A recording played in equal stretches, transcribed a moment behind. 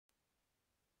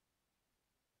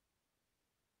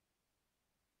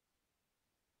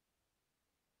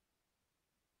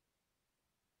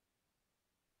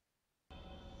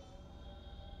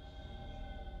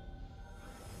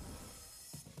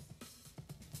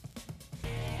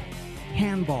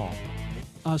Handball,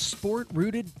 a sport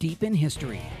rooted deep in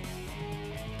history.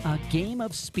 A game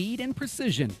of speed and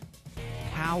precision,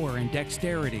 power and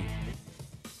dexterity.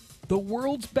 The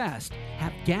world's best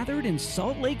have gathered in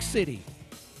Salt Lake City.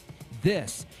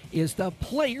 This is the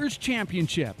Players'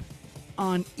 Championship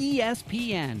on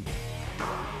ESPN.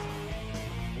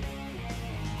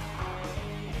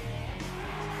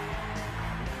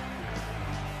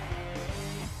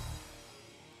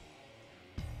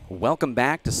 Welcome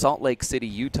back to Salt Lake City,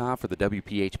 Utah for the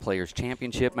WPH Players'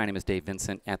 Championship. My name is Dave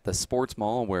Vincent at the Sports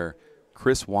Mall, where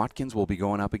Chris Watkins will be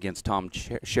going up against Tom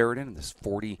Sheridan in this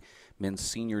 40 men's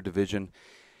senior division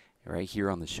right here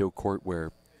on the show court,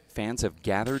 where fans have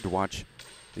gathered to watch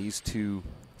these two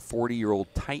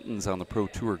 40-year-old titans on the Pro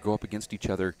Tour go up against each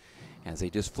other as they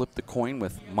just flipped the coin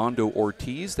with Mondo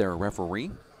Ortiz, their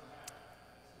referee.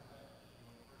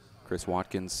 Chris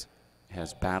Watkins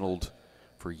has battled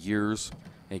for years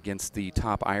against the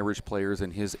top Irish players in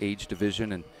his age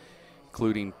division, and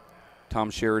including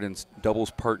Tom Sheridan's doubles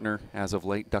partner as of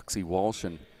late, Duxie Walsh,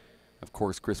 and of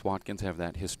course Chris Watkins have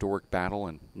that historic battle,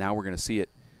 and now we're going to see it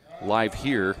live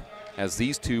here as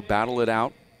these two battle it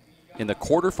out in the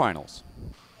quarterfinals.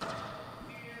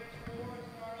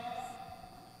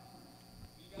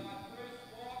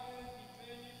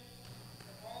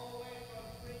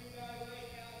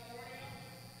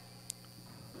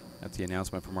 That's the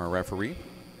announcement from our referee.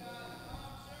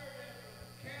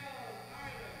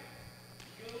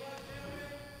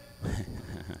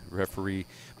 Referee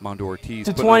Mondo Ortiz.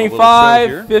 To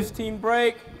 25, 15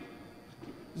 break,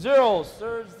 0,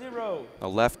 serve 0. A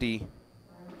lefty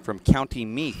from County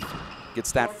Meath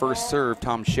gets that first serve.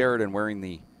 Tom Sheridan wearing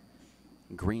the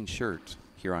green shirt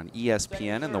here on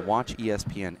ESPN and the Watch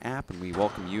ESPN app, and we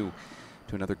welcome you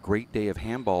to another great day of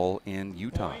handball in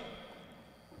Utah. And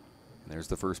there's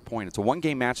the first point. It's a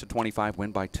one-game match to 25,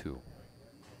 win by 2.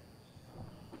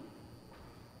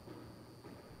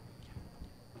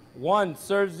 One,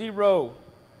 serve 0.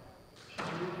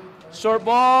 Short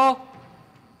ball.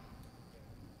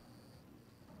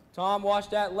 Tom, watch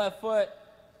that left foot.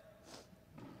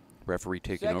 Referee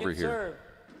taking Second over here.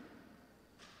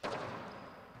 Serve.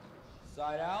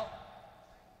 Side out.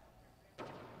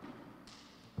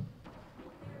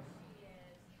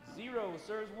 0,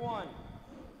 serves 1.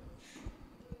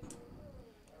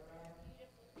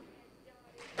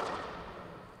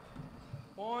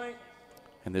 Point.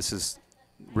 And this is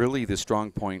really the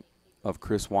strong point of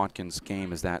Chris Watkins'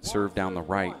 game, is that serve down the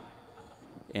right.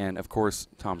 And of course,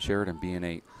 Tom Sheridan being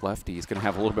a lefty, he's going to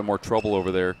have a little bit more trouble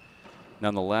over there.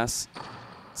 Nonetheless,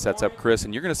 sets up Chris.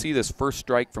 And you're going to see this first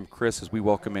strike from Chris as we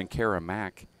welcome in Kara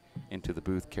Mack into the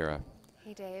booth. Kara.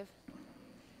 Hey, Dave.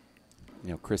 You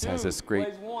know, Chris has this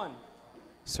great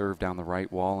serve down the right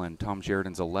wall, and Tom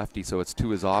Sheridan's a lefty, so it's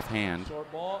to his offhand.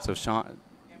 So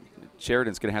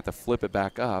Sheridan's going to have to flip it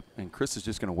back up, and Chris is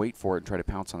just going to wait for it and try to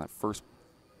pounce on that first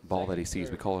ball that he sees.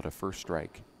 We call it a first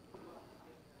strike.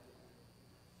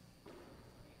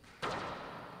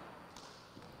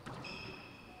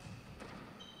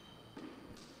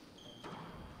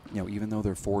 You know, even though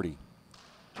they're 40,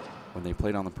 when they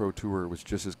played on the Pro Tour, it was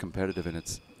just as competitive, and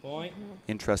it's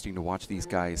interesting to watch these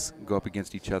guys go up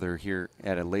against each other here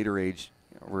at a later age.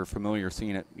 We're familiar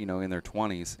seeing it, you know, in their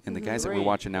 20s, and the guys that we're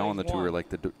watching now on the tour, like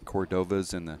the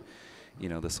Cordovas and the, you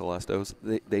know, the Celestos,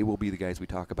 they will be the guys we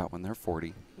talk about when they're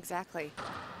 40. Exactly.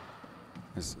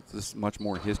 There's much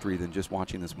more history than just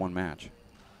watching this one match.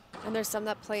 And there's some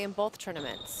that play in both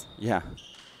tournaments. Yeah,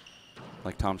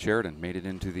 like Tom Sheridan made it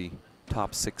into the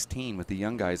top 16 with the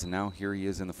young guys, and now here he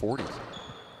is in the 40s.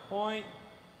 Point.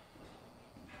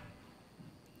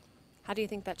 How do you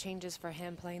think that changes for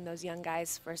him, playing those young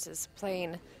guys versus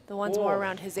playing the ones more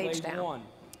around his age now?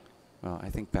 Well, I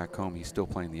think back home he's still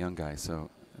playing the young guys, so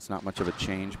it's not much of a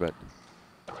change. But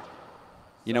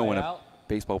you know, when a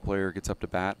baseball player gets up to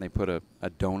bat and they put a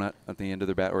donut at the end of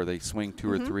their bat, or they swing 2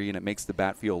 or 3, and it makes the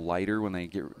bat feel lighter when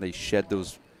they shed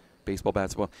those baseball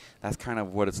bats. Well, that's kind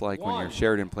of what it's like when you're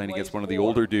Sheridan playing against one of the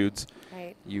older dudes.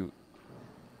 Right. You're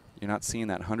not seeing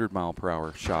that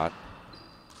 100-mile-per-hour shot.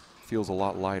 Feels a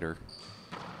lot lighter.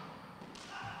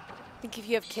 I think if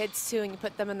you have kids too and you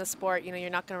put them in the sport, you know, you're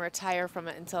not going to retire from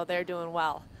it until they're doing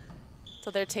well.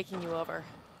 Until they're taking you over.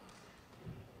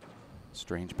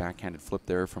 Strange backhanded flip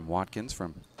there from Watkins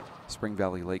from Spring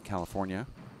Valley Lake, California,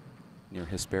 near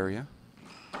Hesperia.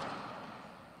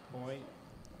 Point.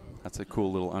 That's a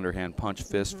cool little underhand punch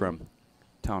fist from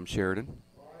Tom Sheridan.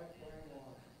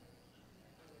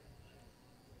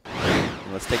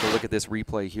 Let's take a look at this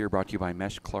replay here, brought to you by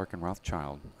Mesh, Clark, and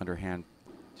Rothschild. Underhand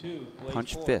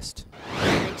punch fist.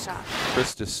 Great shot.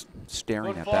 Chris just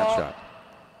staring at that shot.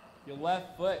 Your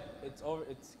left foot, it's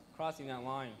crossing that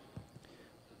line.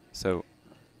 So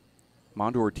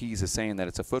Mondo Ortiz is saying that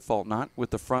it's a foot fault, not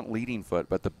with the front leading foot,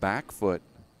 but the back foot.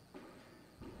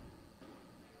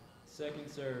 Second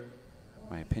serve.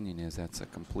 My opinion is that's a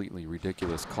completely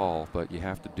ridiculous call, but you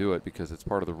have to do it because it's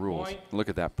part of the rules. Point. Look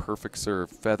at that perfect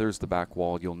serve, feathers the back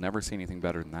wall. You'll never see anything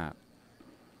better than that.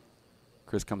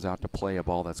 Chris comes out to play a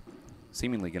ball that's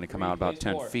seemingly going to come out about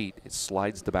 10 feet. It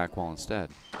slides the back wall instead.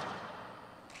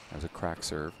 There's a crack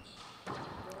serve.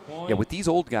 Point. Yeah, with these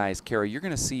old guys, Kara, you're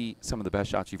going to see some of the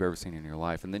best shots you've ever seen in your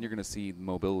life, and then you're going to see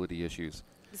mobility issues.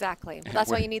 Exactly.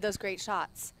 That's why you need those great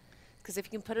shots. Because if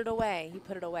you can put it away, you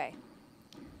put it away.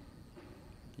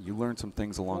 You learn some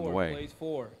things along the way. Plays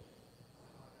 4.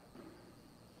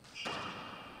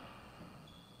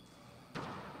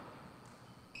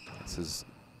 This is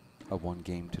a 1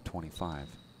 game to 25.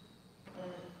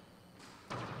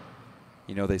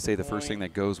 You know, they say the first thing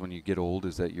that goes when you get old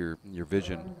is that your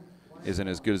vision isn't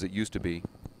as good as it used to be.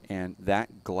 And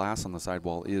that glass on the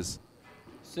sidewall is,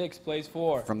 6 plays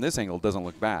 4. from this angle, it doesn't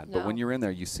look bad. No. But when you're in there,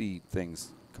 you see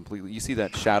things completely. You see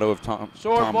that shadow of Tom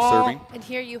Short ball. serving. And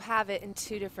here you have it in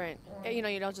 2 different, you know,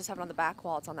 you don't just have it on the back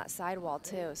wall, it's on that side wall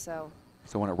too, so.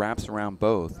 So when it wraps around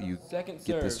both, you Second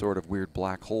get this serve. sort of weird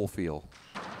black hole feel.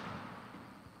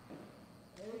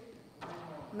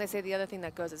 And they say the other thing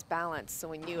that goes is balance, so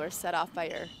when you are set off by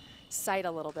your sight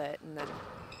a little bit and then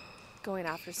going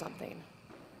after something.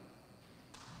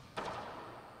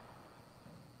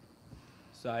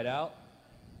 Side out.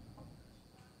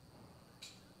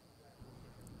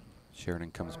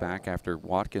 Sheridan comes back after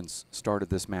Watkins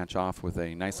started this match off with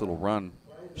a nice little run.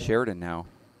 Sheridan now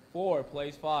 4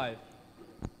 plays 5.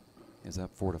 is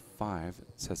up 4-5. It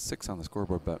says 6 on the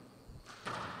scoreboard, but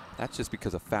that's just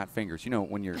because of fat fingers. You know,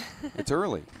 when you're, it's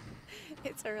early.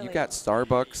 It's early. You got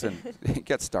Starbucks and you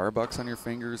got Starbucks on your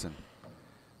fingers, and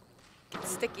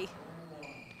Sticky.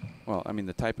 well, I mean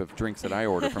the type of drinks that I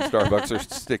order from Starbucks are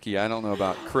sticky. I don't know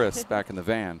about Chris back in the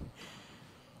van.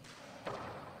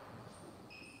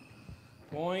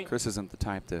 Point. Chris isn't the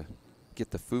type to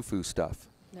get the foo-foo stuff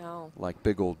No. like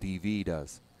big old DV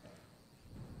does.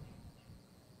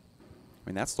 I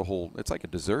mean, that's the whole, it's like a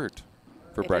dessert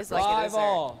for It is breakfast. like a 5 dessert.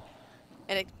 all.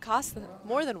 And it costs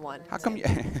more than one. How come you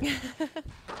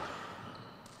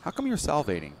How come you're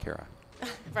salivating, Kara?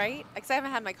 Right? Because I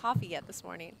haven't had my coffee yet this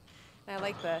morning. And I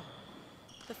like the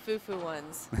foo-foo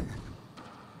ones.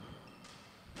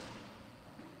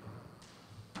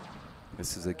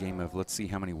 This is a game of let's see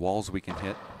how many walls we can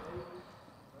hit.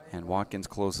 And Watkins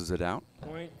closes it out.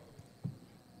 Point.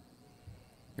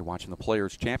 You're watching the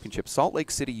Players Championship. Salt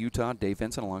Lake City, Utah. Dave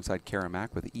Vincent alongside Kara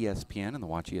Mack with ESPN and the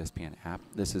Watch ESPN app.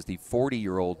 This is the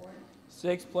 40-year-old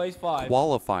 6 plays 5.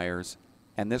 qualifiers.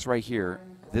 And this right here,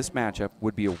 this matchup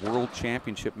would be a World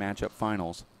Championship matchup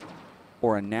finals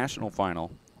or a national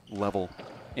final level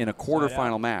in a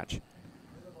quarterfinal match.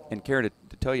 And Kara,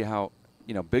 to tell you how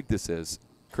big this is,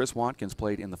 Chris Watkins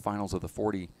played in the finals of the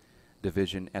 40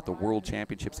 division at the World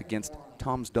Championships against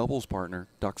Tom's doubles partner,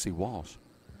 Duxie Walsh.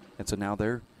 And so now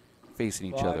they're facing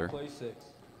each 5 other. plays 6.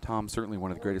 Tom, certainly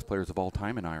one of the greatest players of all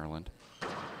time in Ireland.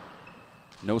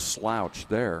 No slouch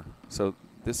there. So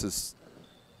this is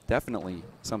definitely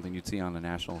something you'd see on a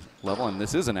national level. And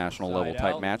this is a national level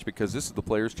type match because this is the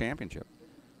Players Championship.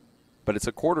 But it's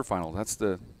a quarterfinal. That's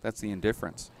the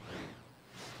indifference.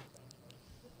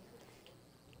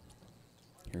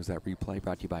 Here's that replay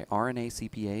brought to you by RNA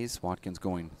CPAs. Watkins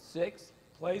going 6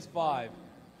 plays 5.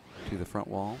 to the front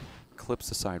wall, clips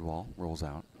the side wall, rolls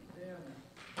out.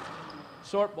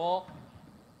 Short ball.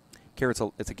 Kara,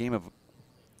 it's a game of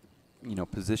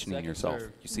positioning Second yourself.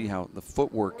 serve. You see how the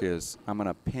footwork is. I'm going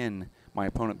to pin my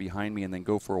opponent behind me and then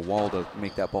go for a wall to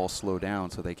make that ball slow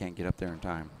down so they can't get up there in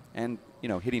time. And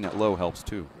hitting it low helps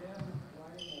too.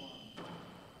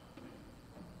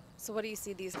 So what do you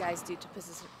see these guys do to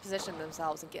position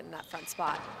themselves and get in that front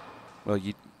spot? Well,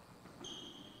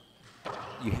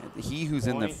 he who's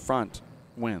in the Point. front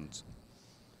wins.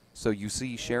 So you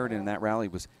see Sheridan in that rally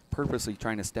was purposely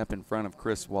trying to step in front of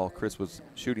Chris while Chris was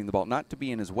shooting the ball, not to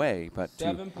be in his way, but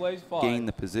 7 to plays 5. gain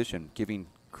the position, giving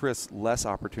Chris less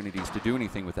opportunities to do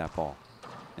anything with that ball.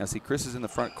 Now see, Chris is in the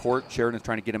front court. Sheridan's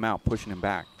trying to get him out, pushing him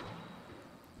back.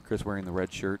 Chris wearing the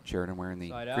red shirt, Sheridan wearing the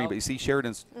Side green. out. But you see,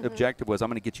 Sheridan's objective was, I'm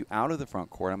going to get you out of the front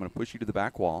court. I'm going to push you to the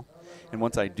back wall. And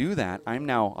once I do that, I'm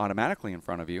now automatically in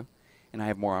front of you, and I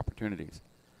have more opportunities.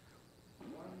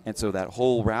 And so that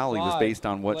whole rally was 5 based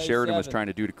on what plays Sheridan was 7. trying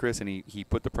to do to Chris, and he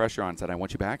put the pressure on and said, I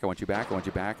want you back, I want you back, I want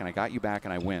you back, and I got you back,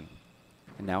 and I win.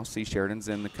 And now see, Sheridan's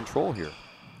in the control here.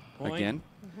 Point. Again,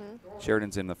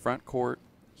 Sheridan's in the front court.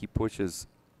 He pushes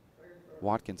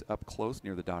Watkins up close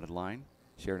near the dotted line.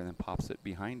 Sheridan then pops it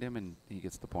behind him, and he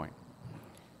gets the point.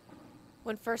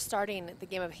 When first starting the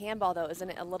game of handball, though, isn't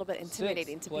it a little bit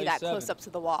intimidating to be play that 7. close up to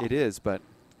the wall? It is, but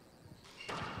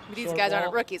These Short guys aren't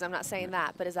ball. rookies. I'm not saying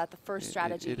that, but is that the first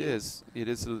strategy? It is. It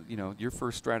is. You know, your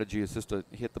first strategy is just to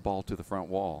hit the ball to the front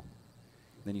wall.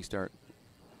 Then you start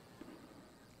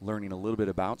learning a little bit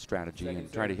about strategy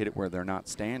and try to hit it where they're not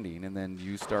standing, and then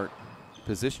you start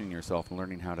positioning yourself and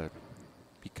learning how to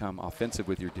become offensive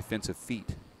with your defensive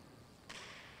feet.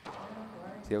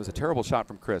 See, it was a terrible shot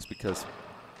from Chris because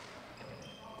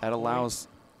that allows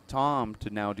Tom to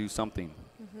now do something.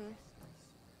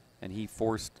 And he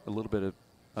forced a little bit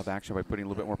of action by putting a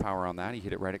little bit more power on that. He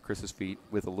hit it right at Chris's feet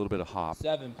with a little bit of hop.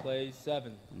 7 plays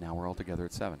 7. Now we're all together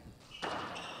at 7.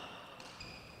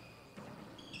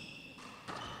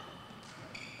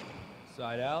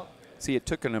 Side out. See, it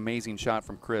took an amazing shot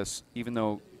from Chris, even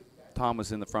though Tom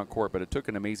was in the front court, but it took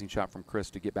an amazing shot from Chris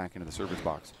to get back into the service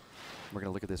box. We're going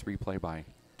to look at this replay by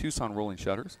Tucson Rolling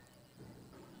Shutters.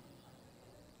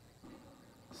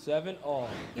 7 all.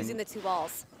 Using the 2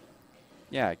 balls.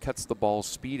 Yeah, it cuts the ball's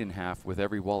speed in half with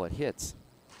every wall it hits.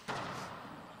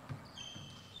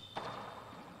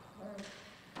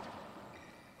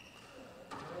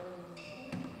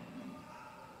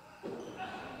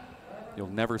 You'll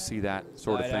never see that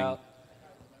sort of Side thing out.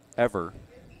 ever.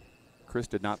 Chris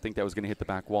did not think that was going to hit the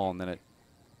back wall, and then it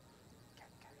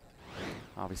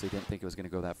obviously didn't think it was going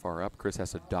to go that far up. Chris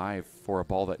has to dive for a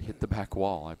ball that hit the back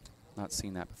wall. I've not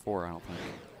seen that before, I don't think.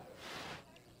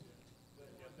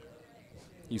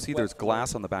 You see there's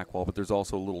glass on the back wall, but there's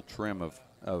also a little trim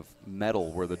of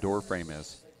metal where the door frame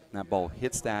is. And that ball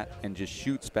hits that and just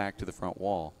shoots back to the front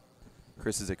wall.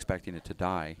 Chris is expecting it to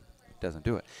die. Doesn't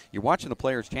do it. You're watching the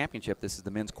Players' Championship. This is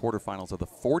the men's quarterfinals of the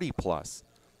 40-plus.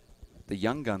 The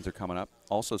young guns are coming up.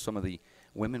 Also some of the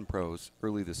women pros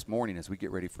early this morning as we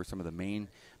get ready for some of the main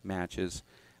matches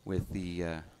with the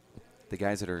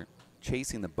guys that are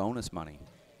chasing the bonus money.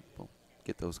 We'll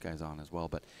get those guys on as well.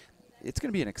 But it's going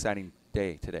to be an exciting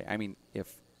day today. I mean,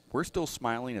 if we're still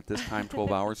smiling at this time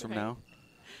 12 hours from now,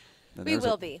 then We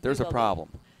will be. There's We a will be. problem.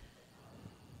 I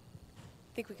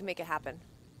think we can make it happen.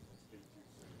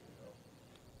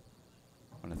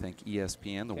 I want to thank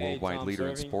ESPN, the Okay, worldwide Tom leader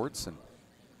in serving. sports, and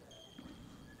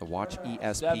the Watch 7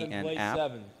 ESPN plays app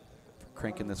 7. for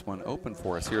cranking this one open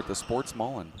for us here at the Sports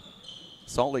Mall in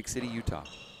Salt Lake City, Utah.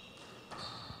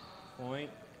 Point.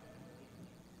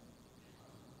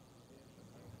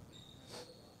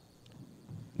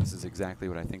 This is exactly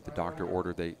what I think the doctor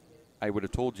ordered. I would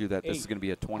have told you that this is 8, going to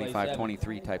be a play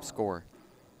 25-23 type score.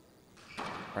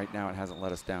 Right now it hasn't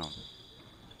let us down.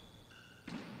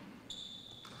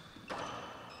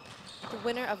 The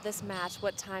winner of this match,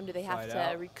 what time do they have Side to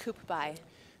out. recoup by?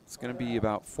 It's going to be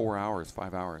about 4 hours,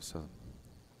 5 hours, so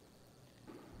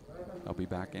I'll be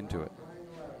back into it.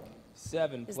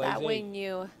 7 Is plays that 8. when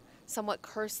you somewhat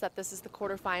curse that this is the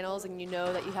quarterfinals and you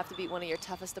know that you have to beat one of your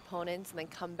toughest opponents and then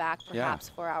come back perhaps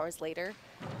 4 hours later?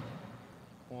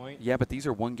 Point. Yeah, but these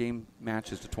are one-game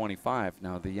matches to 25.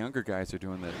 Now, the younger guys are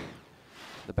doing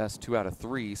the best 2 out of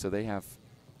 3, so they have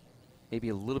maybe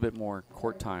a little bit more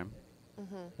court time.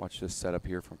 Watch this setup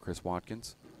here from Chris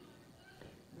Watkins.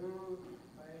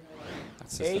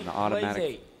 That's just 8 an automatic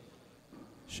plays 8.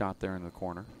 shot there in the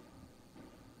corner.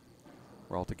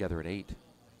 We're all together at 8.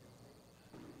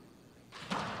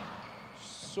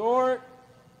 Short.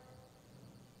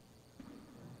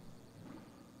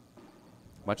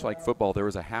 Much like football, there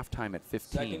was a halftime at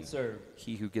 15. Second serve.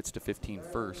 He who gets to 15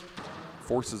 first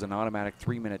forces an automatic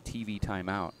 3-minute TV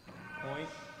timeout. Point.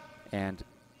 And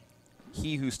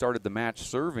he who started the match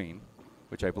serving,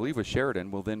 which I believe was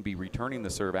Sheridan, will then be returning the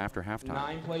serve after halftime.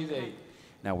 9 plays 8.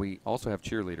 Now we also have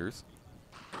cheerleaders,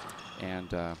 and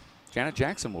Janet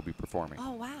Jackson will be performing.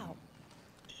 Oh, wow.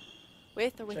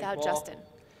 With or without ball. Justin?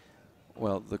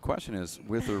 Well, the question is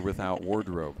with or without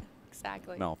wardrobe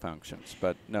Exactly. malfunctions.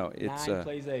 But no, it's 9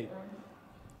 plays 8.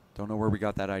 don't know where we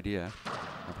got that idea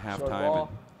of halftime ball.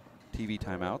 and TV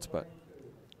timeouts, but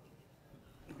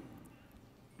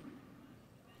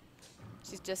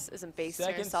She just isn't based here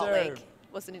in Second Salt serve. Lake.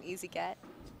 Wasn't an easy get.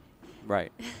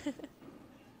 right.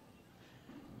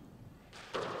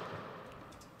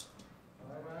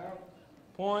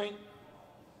 Point.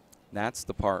 That's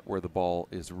the part where the ball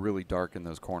is really dark in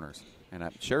those corners. And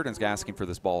Sheridan's asking for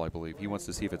this ball, I believe. He wants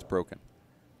to see if it's broken.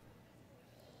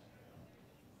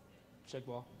 Check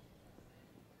ball.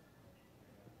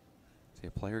 See,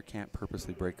 a player can't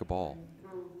purposely break a ball.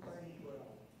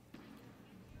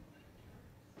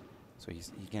 So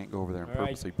he can't go over there and All right.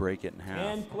 purposely break it in half.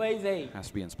 10 plays 8. Has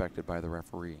to be inspected by the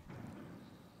referee.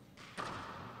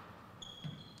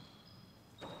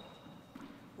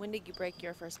 When did you break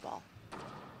your first ball?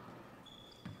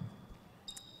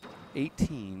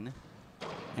 18,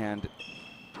 and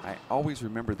I always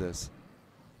remember this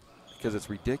because it's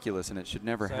ridiculous and it should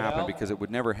never happen because it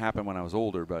would never happen when I was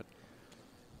older, but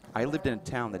I lived in a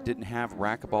town that didn't have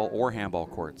racquetball or handball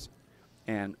courts.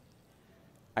 And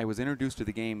I was introduced to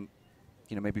the game,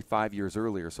 you know, maybe 5 years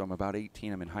earlier, so I'm about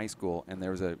 18, I'm in high school, and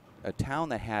there was a town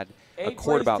that had a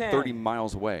court about 30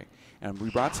 miles away. And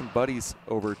we brought some buddies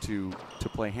over to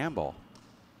play handball.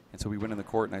 And so we went in the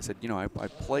court, and I said, you know, I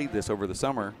played this over the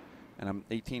summer, and I'm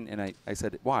 18, and I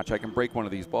said, watch, I can break one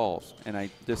of these balls. And I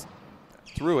just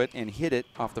threw it and hit it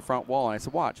off the front wall, and I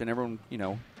said, watch. And everyone, you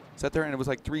know, sat there, and it was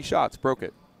like 3 shots, broke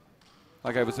it.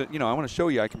 Like I was, you know, I want to show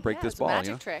you I can break this ball. Magic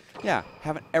you know? trick. Yeah,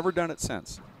 haven't ever done it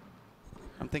since.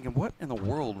 I'm thinking, what in the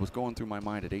world was going through my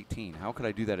mind at 18? How could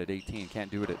I do that at 18?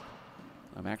 Can't do it at,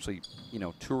 I'm actually, you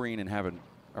know, touring and having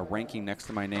a ranking next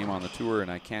to my name on the tour,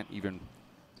 and I can't even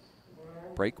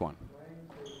break one.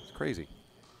 It's crazy.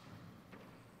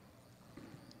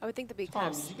 I would think the big Tom,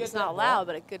 time did you get it's that not ball? loud,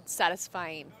 but a good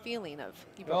satisfying feeling of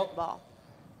you broke the ball.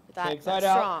 But Take that's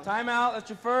side strong. out. Timeout. That's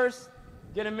your first.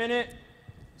 Get a minute.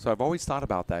 So I've always thought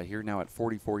about that. Here now at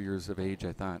 44 years of age,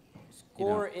 I thought, you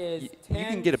know, Score is you 10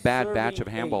 can get a bad batch of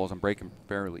serving handballs 8. and break them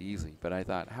fairly easy. But I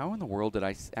thought, how in the world did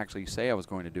I actually say I was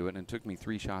going to do it? And it took me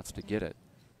 3 shots to get it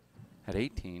at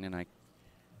 18. And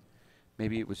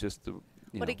maybe it was just the,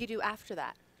 What did you do after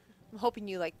that? I'm hoping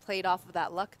you like played off of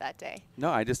that luck that day. No,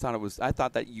 I just thought it was, I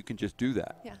thought that you can just do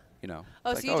that. Yeah. You know.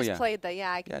 Oh, It's so like, you just played the,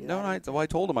 I can Yeah, do no, that. well, I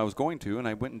told him I was going to, and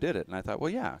I went and did it. And I thought,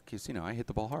 well, yeah, because, you know, I hit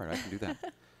the ball hard. I can do that.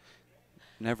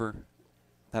 Never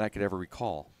that I could ever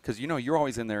recall. Because, you know, you're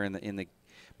always in there in the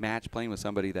match playing with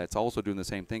somebody that's also doing the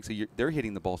same thing. So they're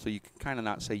hitting the ball, so you can kind of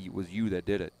not say it was you that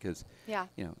did it because, Yeah.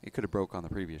 you know, it could have broke on the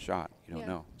previous shot. You don't Yeah.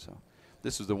 know. So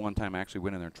this was the one time I actually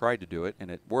went in there and tried to do it, and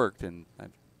it worked. And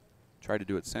I've tried to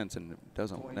do it since, and it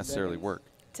doesn't necessarily work.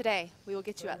 Today, we will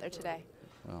get you out there today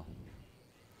Well,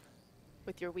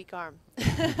 with your weak arm.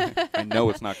 I know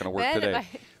it's not going to work Then today.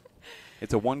 if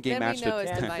It's a one-game Then we match. know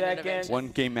it's 10 divine seconds. intervention. One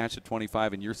game match at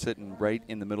 25, and you're sitting right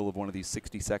in the middle of one of these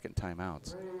 60-second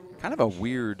timeouts. Kind of a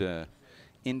weird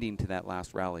ending to that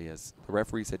last rally, as the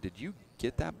referee said, did you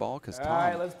get that ball? Because All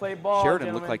right, Tom let's play ball, Sheridan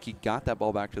gentlemen. looked like he got that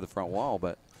ball back to the front wall,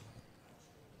 but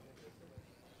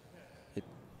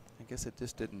I guess it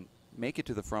just didn't make it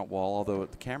to the front wall, although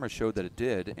the camera showed that it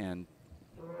did, and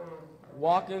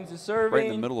Watkins is serving. right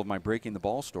in the middle of my breaking the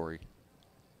ball story.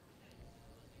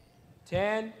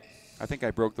 10. I think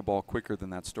I broke the ball quicker than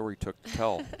that story took to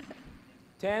tell.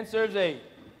 10 serves 8.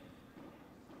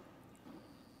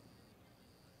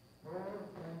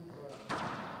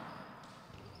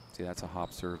 See, that's a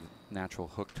hop serve, natural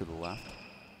hook to the left.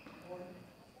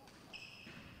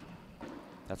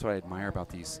 That's what I admire about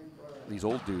these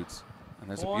old dudes. And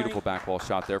there's a beautiful back wall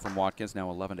shot there from Watkins,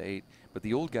 now 11-8. But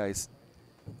the old guys,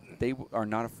 they are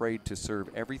not afraid to serve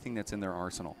everything that's in their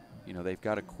arsenal. You know, they've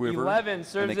got a quiver, 11 and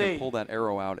serves they can 8. pull that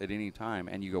arrow out at any time.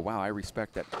 And you go, wow, I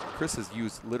respect that. Chris has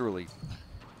used literally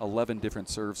 11 different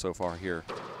serves so far here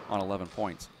on 11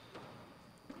 points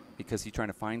because he's trying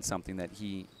to find something that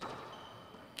he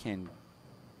can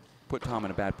put Tom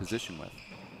in a bad position with.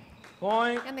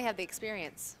 Point. And they have the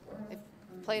experience. They've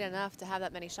played enough to have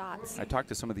that many shots. I talked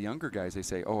to some of the younger guys. They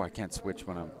say, "Oh, I can't switch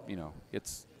when I'm, you know,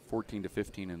 it's 14 to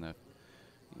 15 in the,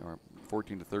 you know, or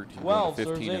 14 to 13, 12 to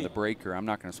 15 serves in the 8. breaker. I'm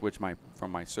not going to switch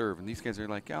from my serve." And these guys are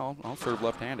like, "Yeah, I'll serve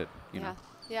left-handed, you know,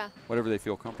 Yeah. whatever they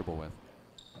feel comfortable with."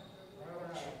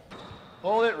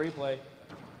 Hold it. Replay.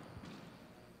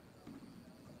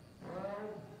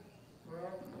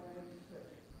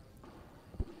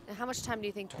 And how much time do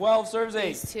you think 12 serves 8.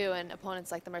 these two and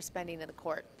opponents like them are spending in the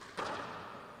court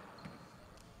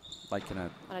Like in a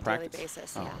on a practice. daily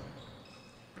basis? Oh. Yeah.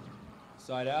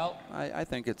 Side out. I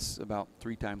think it's about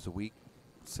 3 times a week,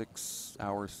 6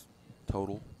 hours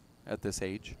total at this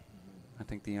age. I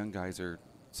think the young guys are,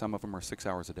 some of them are 6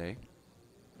 hours a day.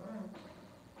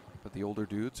 But the older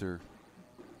dudes are,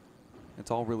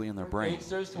 it's all really in their brain. 8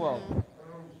 serves 12.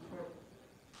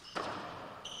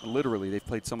 Literally, they've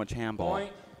played so much handball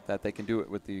Point. that they can do it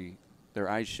with their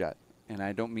eyes shut. And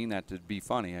I don't mean that to be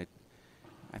funny.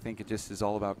 I think it just is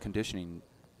all about conditioning,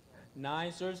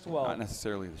 9 serves not 12.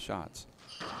 necessarily the shots.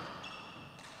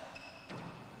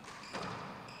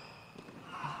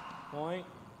 Point.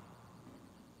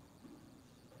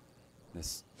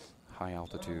 This high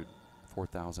altitude,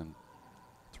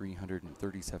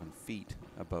 4,337 feet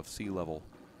above sea level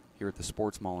here at the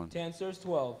Sports Mall in 10 serves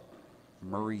 12.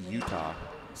 Murray, Utah,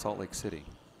 Salt Lake City.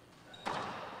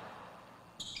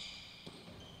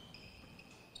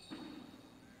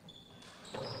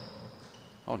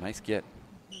 Oh, nice get.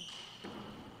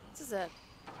 This is a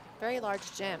very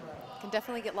large gym. Can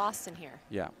definitely get lost in here.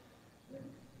 Yeah.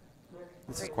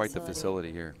 This is Great quite the facility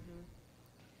here.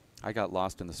 I got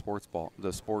lost in the sports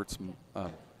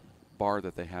bar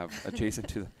that they have adjacent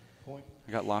to.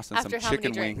 I got lost in After some how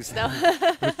chicken many wings.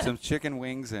 drinks? Some chicken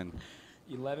wings and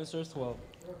 11 serves 12.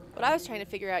 What I was trying to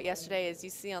figure out yesterday is you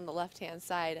see on the left-hand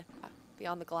side,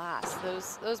 beyond the glass,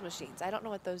 those machines. I don't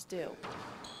know what those do.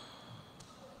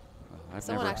 I've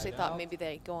Someone never. actually thought maybe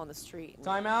they go on the street. And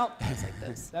Timeout. things like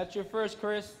this. That's your first,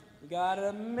 Chris. You got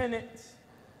a minute.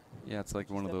 Yeah, it's like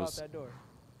one of Step out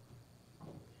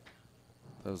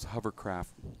those that door.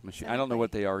 hovercraft machines. I don't know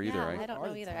what they are either. Yeah, I don't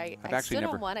know either. I actually stood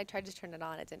never- on one. I tried to turn it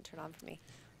on. It didn't turn on for me.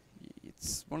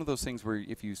 It's one of those things where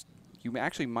if you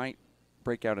actually might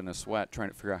break out in a sweat trying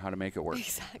to figure out how to make it work.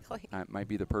 Exactly. That might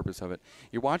be the purpose of it.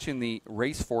 You're watching the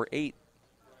race for 8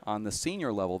 on the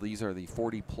senior level. These are the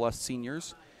 40-plus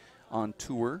seniors on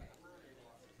tour.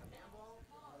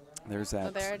 There's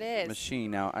that there it is.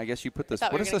 machine. Now, I guess you put this. I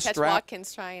thought What we is were the going to catch strap?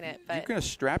 Watkins trying it, but You're going to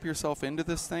strap yourself into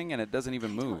this thing, and it doesn't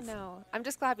even move. no. I'm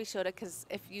just glad we showed it because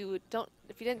if you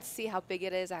didn't see how big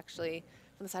it is actually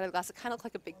from the side of the glass, it kind of looked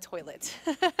like a big toilet.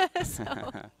 So,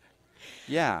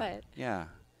 Yeah, But- yeah.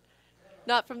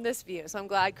 not from this view. So I'm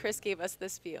glad Chris gave us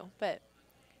this view. But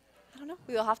I don't know.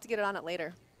 We'll have to get it on it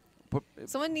later. But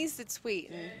Someone needs to tweet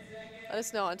and let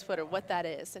us know on Twitter what that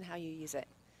is and how you use it.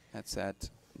 that's at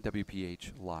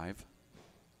WPH Live.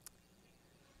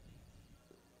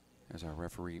 There's our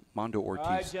referee, Mondo All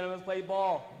right, Ortiz. gentlemen, play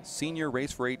ball. Senior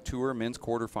Race for 8 Tour men's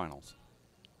quarterfinals.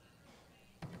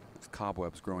 There's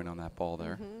cobwebs growing on that ball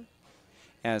there.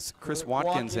 As Chris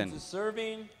Watkins and is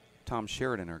serving. Tom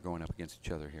Sheridan are going up against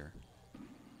each other here.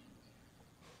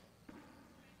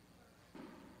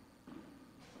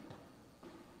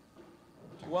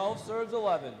 Twelve serves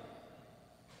 11.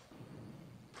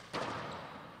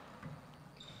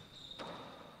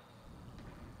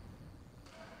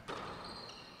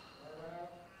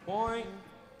 Point.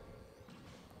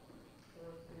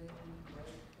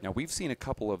 Now, we've seen a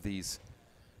couple of these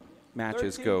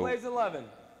matches 13 go plays 11.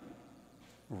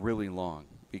 really long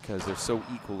because they're so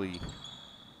equally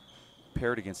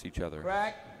paired against each other.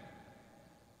 Crack.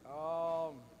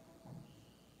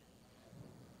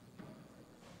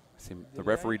 See, the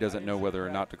referee doesn't know whether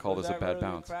or not to call Was this a that bad really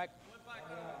bounce. crack?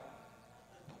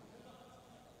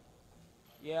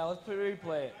 Yeah, let's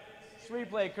replay it. Let's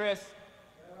replay, Chris.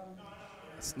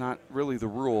 It's not really the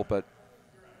rule, but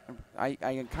I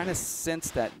kind of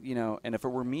sense that, you know, and if it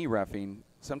were me reffing,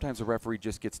 sometimes the referee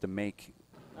just gets to make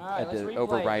All right, let's replay.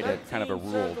 override a kind of a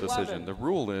 13 rule serves decision. 11. The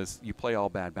rule is you play all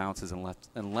bad bounces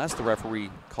unless the referee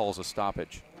calls a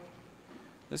stoppage.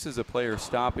 This is a player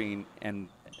stopping and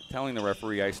telling the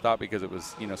referee, I stopped because it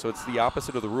was, you know, so it's the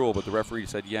opposite of the rule, but the referee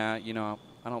said, yeah, you know,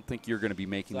 I don't think you're going to be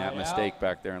making that Side mistake out.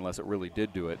 back there unless it really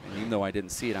did do it. And even though I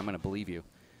didn't see it, I'm going to believe you.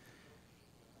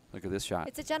 Look at this shot.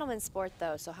 It's a gentleman's sport,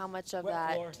 though, so how much of Wet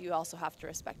that floor. do you also have to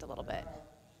respect a little bit?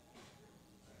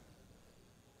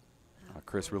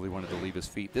 Chris really wanted to leave his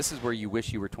feet. This is where you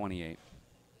wish you were 28.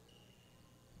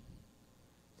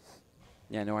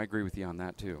 Yeah, no, I agree with you on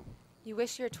that, too. You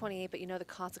wish you were 28, but you know the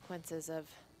consequences of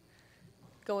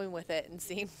going with it and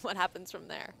seeing what happens from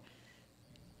there.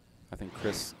 I think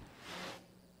Chris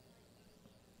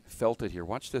felt it here.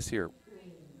 Watch this here.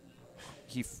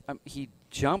 He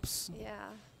jumps, Yeah. Wow.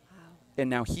 and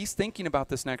now he's thinking about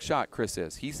this next shot, Chris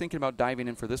is. He's thinking about diving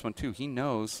in for this one, too. He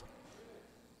knows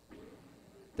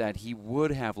that he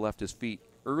would have left his feet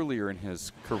earlier in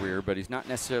his career, but he's not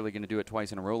necessarily going to do it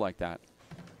twice in a row like that.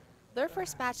 Their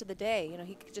first match of the day, you know,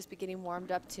 he could just be getting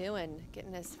warmed up, too, and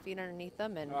getting his feet underneath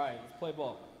them. And All right, let's play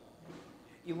ball.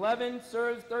 11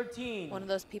 serves 13. one of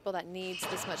those people that needs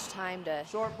this much time to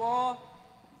Short ball.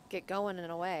 get going in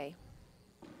a way.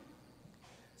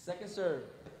 Second serve.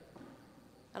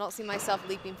 I don't see myself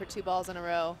leaping for 2 balls in a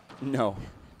row. No.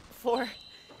 4.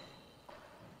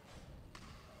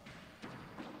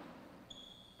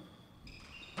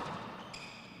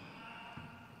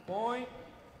 Point.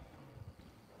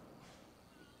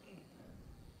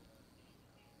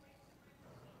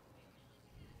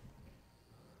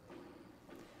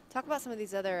 Talk about some of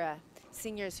these other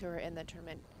seniors who are in the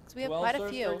tournament. Because we have 12 quite a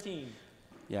serves few. 13.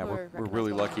 Yeah, Who are we're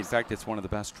really recognizable lucky. In names. fact, it's one of the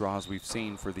best draws we've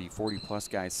seen for the 40-plus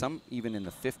guys, some even in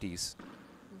the 50s.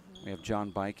 We have John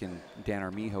Bike and Dan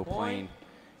Armijo playing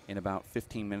in about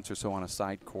 15 minutes or so on a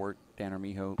side court. Dan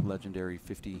Armijo, legendary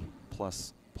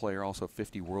 50-plus player, also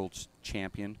 50 world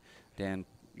champion. Dan,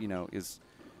 you know, is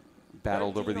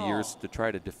battled over the 13 years all. to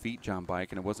try to defeat John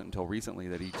Bike, and it wasn't until recently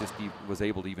that he just was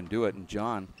able to even do it. And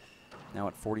John, now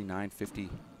at 49-50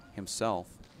 himself,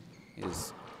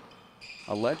 is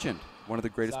a legend, one of the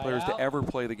greatest Side players to out. ever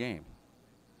play the game.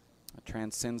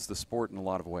 Transcends the sport in a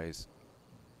lot of ways.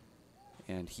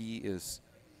 And he is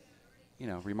you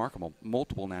know, remarkable.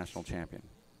 Multiple national champion.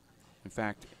 In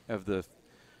fact, of the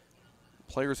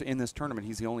players in this tournament,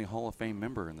 he's the only Hall of Fame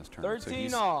member in this tournament. 13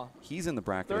 so all. He's in the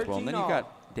bracket as well. And then you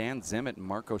got Dan Zimmett and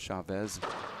Marco Chavez,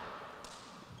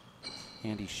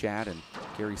 Andy Shad and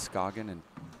Gary Scoggin, and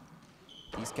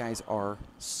these guys are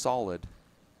solid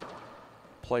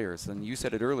players. And you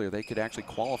said it earlier, they could actually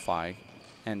qualify,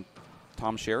 and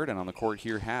Tom Sheridan on the court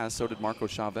here has, so did Marco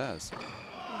Chavez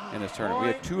in this tournament. We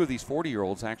had 2 of these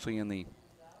 40-year-olds actually in the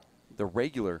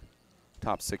regular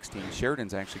top 16.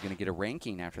 Sheridan's actually going to get a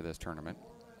ranking after this tournament,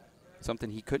 something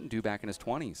he couldn't do back in his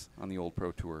 20s on the old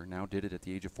pro tour, now did it at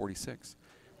the age of 46.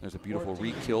 There's a beautiful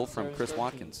re-kill from Chris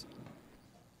Watkins.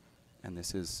 And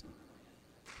this is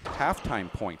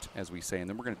halftime point, as we say, and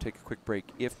then we're going to take a quick break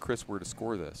if Chris were to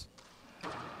score this.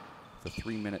 The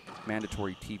 3-minute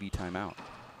mandatory TV timeout.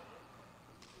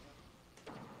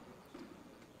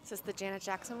 Is this the Janet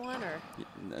Jackson one, or?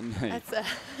 That's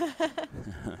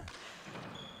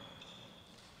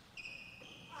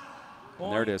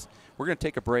there it is. We're going to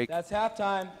take a break. That's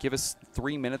halftime. Give us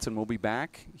 3 minutes and we'll be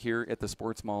back here at the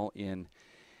Sports Mall in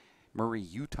Murray,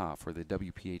 Utah for the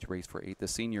WPH Race for 8, the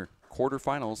senior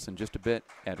quarterfinals in just a bit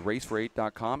at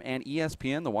racefor8.com and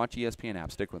ESPN, the Watch ESPN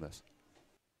app. Stick with us.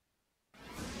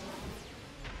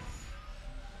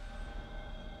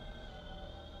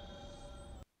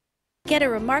 Get a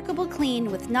remarkable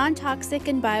clean with non-toxic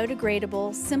and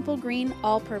biodegradable Simple Green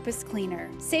all-purpose cleaner.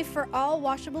 Safe for all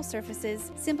washable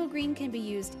surfaces, Simple Green can be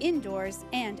used indoors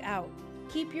and out.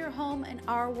 Keep your home and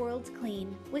our world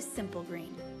clean with Simple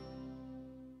Green.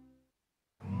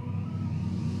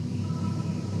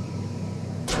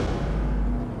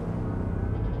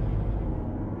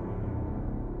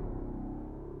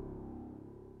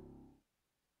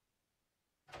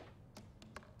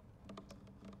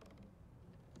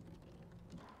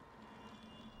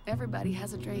 Everybody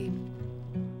has a dream.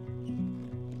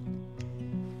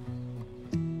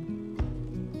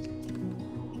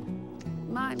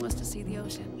 Mine was to see the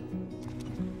ocean.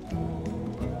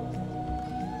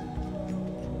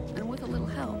 And with a little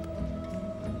help,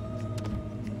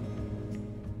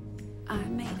 I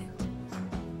made it.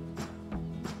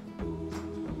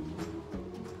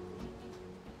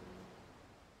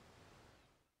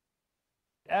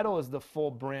 Edel is the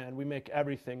full brand. We make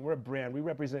everything. We're a brand. We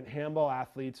represent handball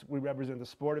athletes. We represent the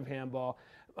sport of handball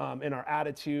in our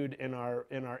attitude, in our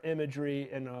imagery,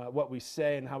 in what we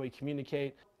say and how we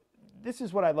communicate. This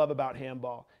is what I love about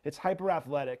handball. It's hyper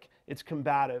athletic. It's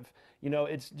combative. You know,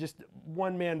 it's just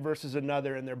one man versus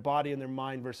another, and their body and their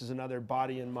mind versus another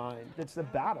body and mind. It's the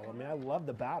battle. I mean, I love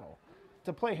the battle.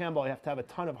 To play handball, you have to have a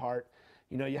ton of heart.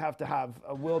 You know, you have to have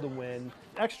a will to win,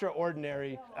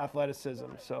 extraordinary athleticism.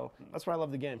 So that's why I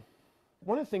love the game.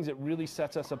 One of the things that really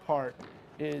sets us apart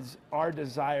is our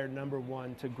desire, number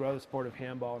one, to grow the sport of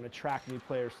handball and attract new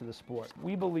players to the sport.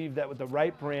 We believe that with the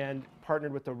right brand,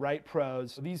 partnered with the right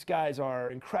pros, these guys are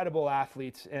incredible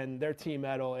athletes and their team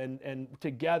Edel, and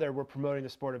together we're promoting the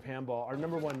sport of handball. Our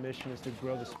number one mission is to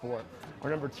grow the sport.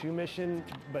 Our number two mission,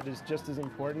 but is just as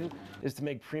important, is to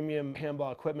make premium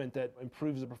handball equipment that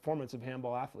improves the performance of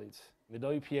handball athletes. The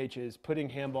WPH is putting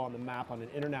handball on the map on an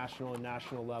international and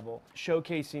national level,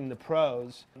 showcasing the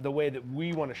pros the way that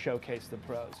we want to showcase the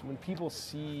pros. When people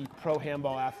see pro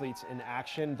handball athletes in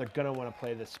action, they're going to want to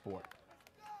play this sport.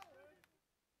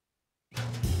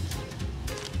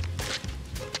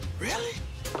 Really?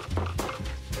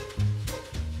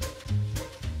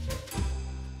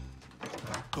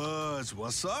 Buzz,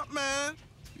 what's up, man?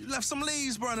 You left some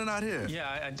leaves burning out here.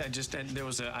 Yeah, I just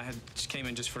came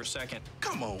in just for a second.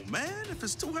 Come on, man. If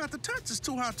it's too hot to touch, it's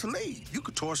too hot to leave. You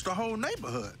could torch the whole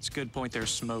neighborhood. It's a good point there,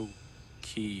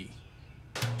 Smokey.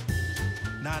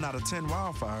 9 out of 10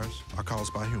 wildfires are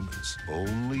caused by humans.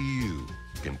 Only you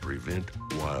can prevent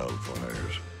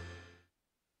wildfires.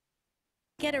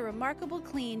 Get a remarkable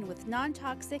clean with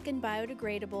non-toxic and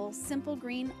biodegradable Simple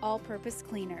Green all-purpose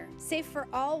cleaner. Safe for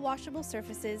all washable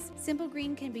surfaces, Simple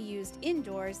Green can be used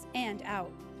indoors and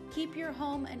out. Keep your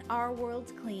home and our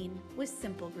world clean with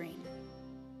Simple Green.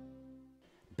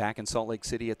 Back in Salt Lake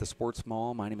City at the Sports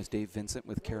Mall, my name is Dave Vincent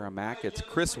with Kara Mack. It's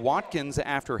Chris Watkins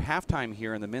after halftime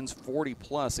here in the men's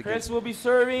 40-plus against Chris will be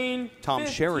serving Tom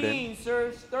 15, Sheridan.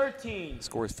 serves 13. The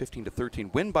score is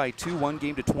 15-13. Win by 2, 1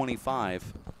 game to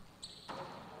 25.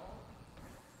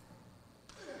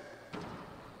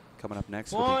 Coming up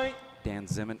next will be Dan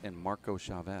Zimmett and Marco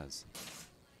Chavez.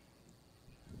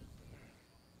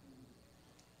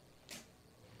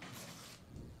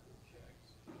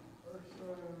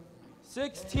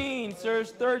 $16, serves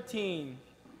 13.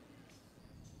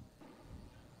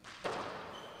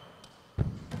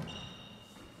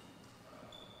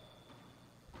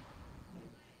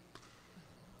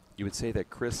 You would say that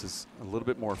Chris is a little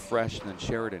bit more fresh than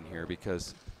Sheridan here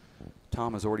because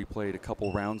Tom has already played a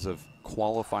couple rounds of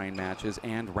qualifying matches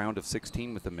and round of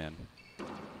 16 with the men.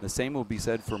 The same will be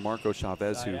said for Marco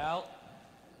Chavez, who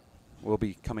will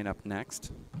be coming up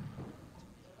next.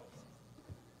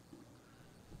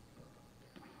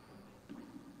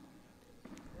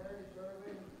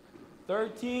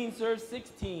 "13 serves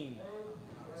 16.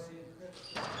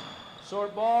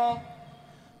 Short ball.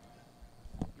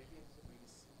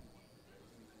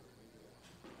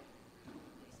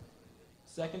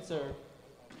 Second serve.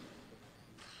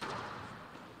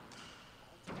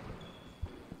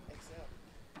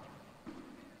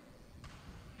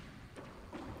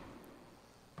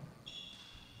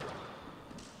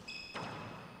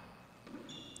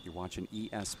 You're watching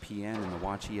ESPN and the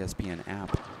Watch ESPN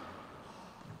app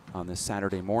on this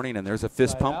Saturday morning, and there's a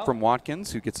fist pump from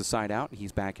Watkins, who gets a side out, and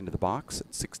he's back into the box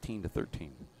at 16-13.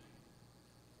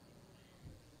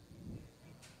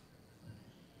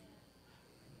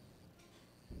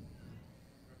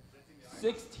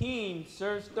 16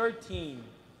 serves 13.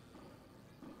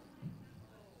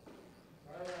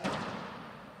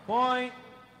 Point.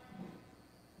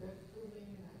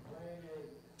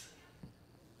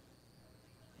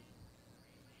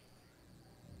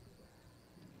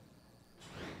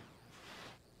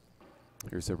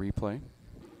 Here's a replay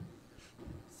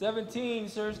 17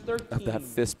 serves 13. of that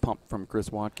fist pump from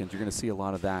Chris Watkins. You're going to see a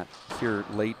lot of that here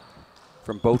late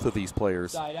from both of these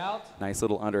players. Side out. Nice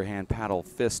little underhand paddle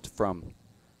fist from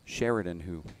Sheridan,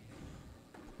 who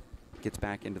gets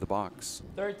back into the box.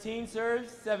 13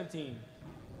 serves 17.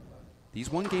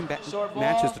 These one-game Short ball.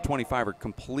 matches to 25 are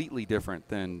completely different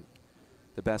than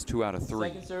the best 2 out of 3.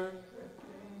 Second serve.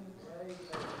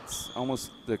 It's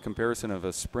almost the comparison of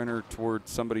a sprinter toward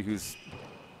somebody who's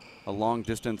a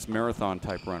long-distance marathon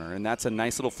type runner. And that's a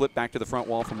nice little flip back to the front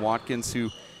wall from Watkins,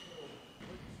 who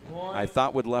I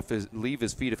thought would leave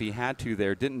his feet if he had to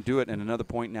there. Didn't do it, and another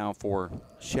point now for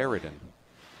Sheridan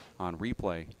on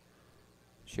replay.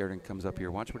 Sheridan comes up here.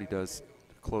 Watch what he does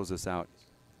to close this out.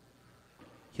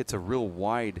 Hits a real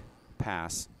wide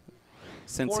pass,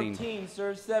 sensing 14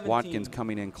 serves 17. Watkins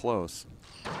coming in close.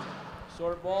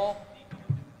 Short ball.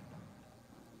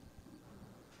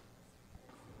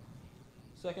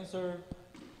 Second serve.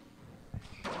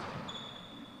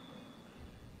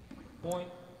 Point.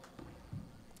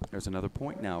 There's another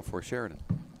point now for Sheridan.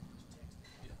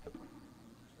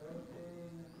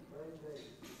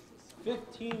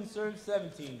 15 serves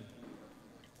 17.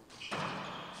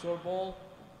 Short ball.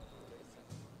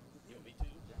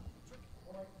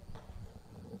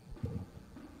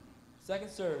 Second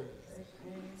serve.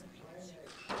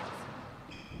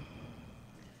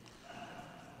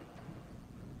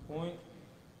 Point.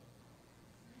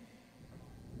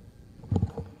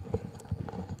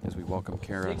 As we welcome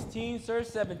Kara. 16 serves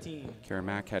 17. Kara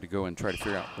Mack had to go and try to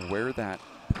figure out where that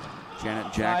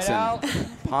Janet Jackson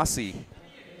posse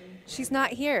She's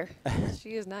not here.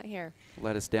 She is not here.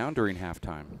 let us down during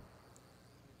halftime.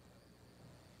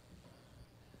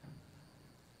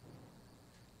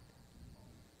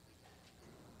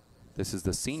 This is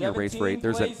the senior race rate.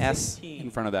 There's an S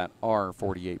in front of that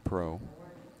R48 Pro.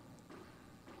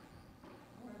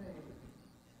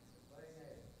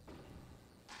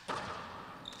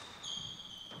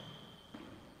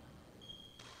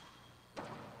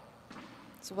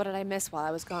 So what did I miss while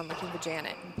I was gone looking for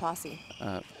Janet and Posse?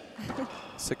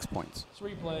 6 points. It's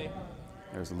replay.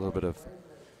 There's a little bit of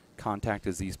contact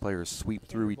as these players sweep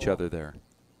through each other there.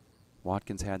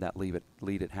 Watkins had that lead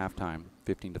at halftime,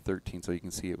 15-13, so you can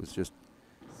see it was just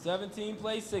 17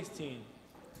 plays 16.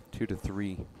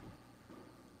 2-3,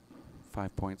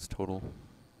 5 points total.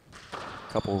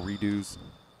 Couple redos,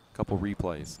 couple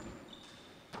replays.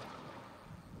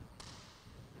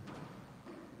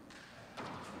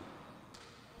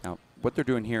 Now, what they're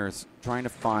doing here is trying to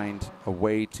find a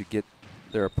way to get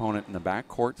their opponent in the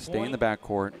backcourt, stay in the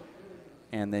backcourt,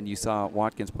 and then you saw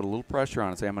Watkins put a little pressure on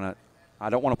and say, I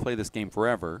don't want to play this game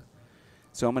forever,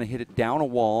 so I'm going to hit it down a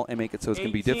wall and make it so it's going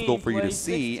to be difficult for you to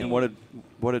see. 16. And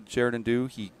what did Sheridan do?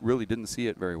 He really didn't see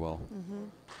it very well.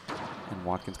 And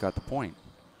Watkins got the point.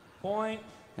 Point.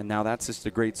 And now that's just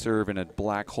a great serve in a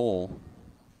black hole,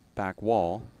 back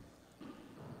wall.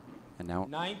 And now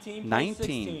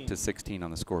 19 to 16 on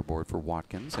the scoreboard for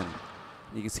Watkins. And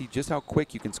you can see just how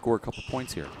quick you can score a couple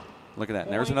points here. Look at that.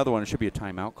 And there's another one. It should be a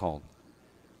timeout called.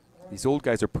 These old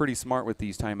guys are pretty smart with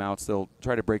these timeouts. They'll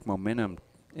try to break momentum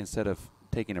instead of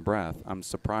taking a breath. I'm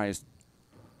surprised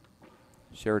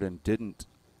Sheridan didn't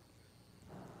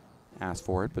ask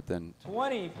for it, but then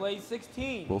 20 plays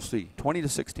 16. we'll see.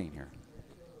 20-16 here.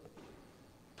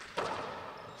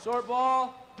 Short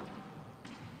ball.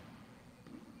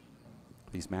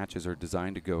 These matches are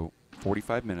designed to go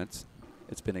 45 minutes.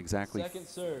 It's been exactly Second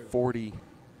serve.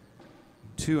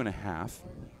 42 and a half,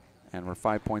 and we're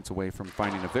 5 points away from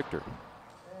finding a victor.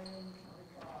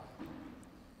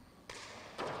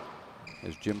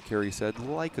 As Jim Carrey said,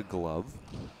 like a glove.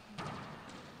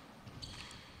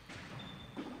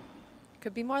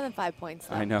 Could be more than 5 points,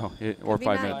 though. I know, or 5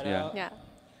 9. minutes, yeah. Yeah.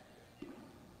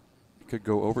 It could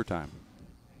go overtime.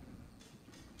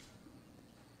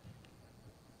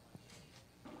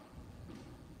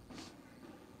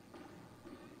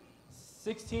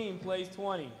 '16 plays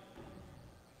 20.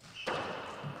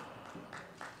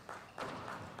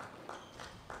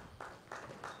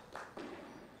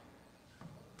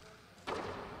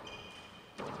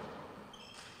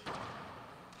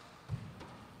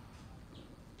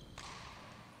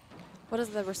 What has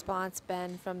the response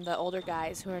been from the older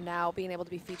guys who are now being able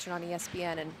to be featured on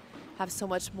ESPN and have so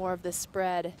much more of this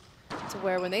spread to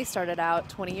where when they started out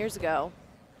 20 years ago?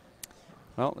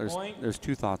 Well, there's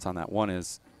two thoughts on that. One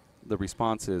is the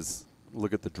response is,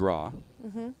 look at the draw.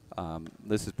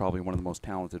 This is probably one of the most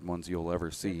talented ones you'll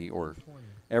ever see or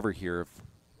ever hear of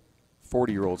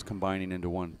 40-year-olds combining into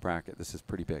one bracket. This is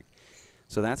pretty big.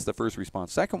 So that's the first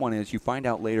response. Second one is you find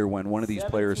out later when one of these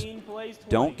players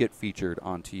don't get featured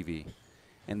on TV.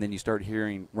 And then you start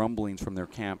hearing rumblings from their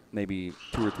camp maybe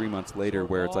 2 or 3 months later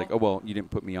where it's like, oh, well, you didn't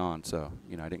put me on, so,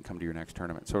 you know, I didn't come to your next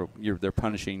tournament. So they're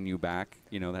punishing you back,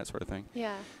 you know, that sort of thing.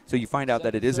 Yeah. So you find out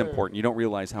that it is important. You don't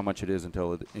realize how much it is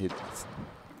until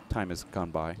time has gone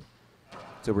by.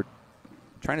 So we're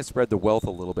trying to spread the wealth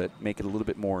a little bit, make it a little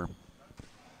bit more,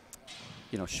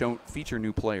 you know, feature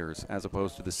new players as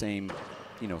opposed to the same,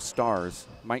 you know, stars.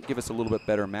 Might give us a little bit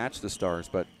better match the stars,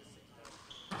 but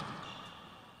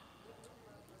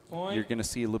you're going to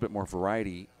see a little bit more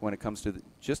variety when it comes to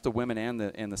just the women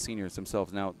and the seniors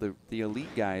themselves. Now, the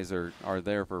elite guys are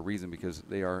there for a reason because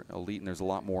they are elite and there's a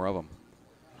lot more of them.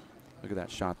 Look at that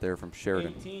shot there from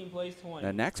Sheridan. 18 plays 20.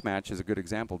 The next match is a good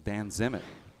example. Dan Zimmett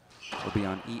will be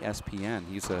on ESPN.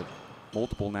 He's a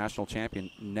multiple national champion,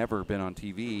 never been on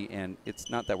TV, and it's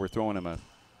not that we're throwing him a,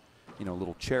 you know,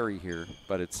 little cherry here,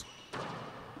 but it's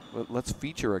let's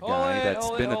feature a guy that's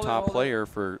been a top player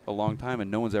for a long time and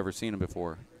no one's ever seen him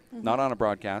before. Not on a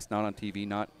broadcast, not on TV,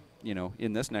 not, you know,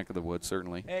 in this neck of the woods,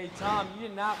 certainly. Hey, Tom, you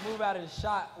did not move out of the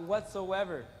shot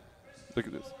whatsoever. Look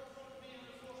at this.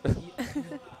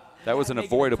 That was an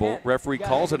avoidable. Referee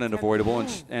calls it an avoidable,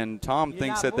 and Tom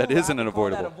thinks that isn't an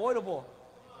avoidable.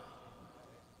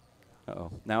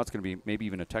 Uh-oh. Now it's going to be maybe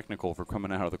even a technical for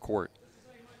coming out of the court.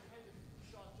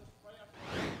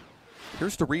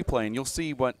 Here's the replay, and you'll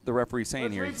see what the referee's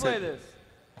saying here. Let's replay this.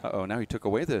 Uh-oh, now he took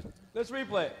away the... Let's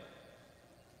replay it.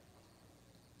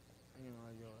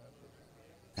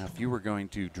 Now, if you were going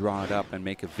to draw it up and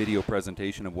make a video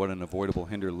presentation of what an avoidable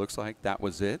hinder looks like, that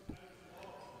was it.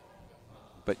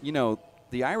 But, you know,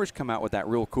 the Irish come out with that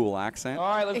real cool accent. All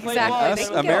right, let's play Us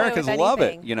Americans love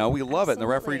it. You know, we love Absolutely. it. And the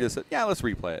referee just said, yeah, let's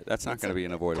replay it. That's not going to be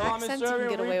an avoidable. Accents you can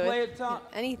get away with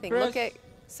anything. Chris. Look at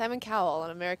Simon Cowell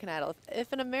on American Idol.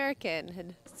 If an American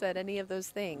had said any of those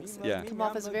things, it would come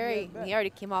off as he already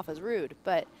came off as rude,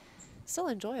 but still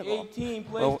enjoyable. 18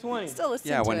 plays 20. Still listen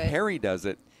yeah, to when it. Harry does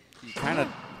it, you kind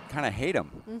of hate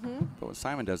him. But when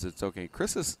Simon does it, it's okay.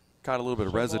 Chris has got a little bit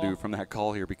of residue from that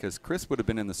call here because Chris would have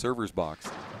been in the server's box.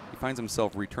 He finds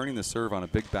himself returning the serve on a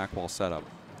big back wall setup.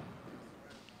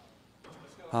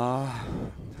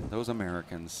 Those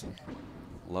Americans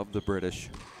love the British.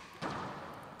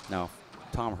 Now, if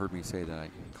Tom heard me say that I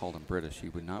called him British, he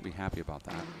would not be happy about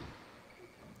that.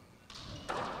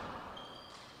 I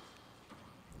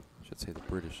should say the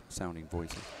British sounding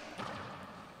voices.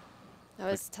 I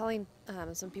was telling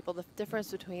some people the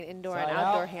difference between indoor Side and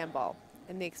outdoor out. handball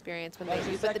and the experience when That's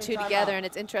they your put the two second together, timeout. and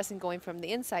it's interesting going from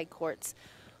the inside courts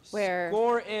where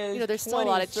Score is you know there's still a 20,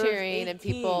 lot of serves cheering and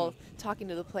 18. people talking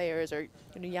to the players or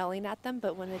yelling at them,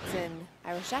 but when it's in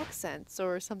Irish accents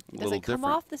or something, it little doesn't come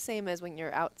different. off the same as when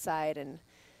you're outside and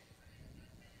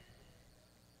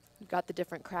you've got the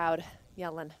different crowd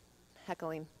yelling,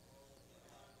 heckling.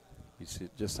 You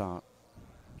just saw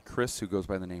Chris, who goes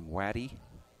by the name Waddy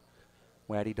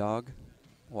Dog,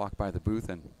 walk by the booth,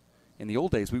 and in the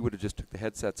old days we would have just took the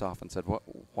headsets off and said,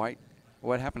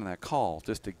 what happened to that call,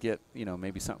 just to get, you know,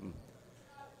 maybe something.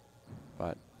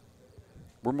 But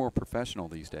we're more professional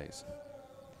these days.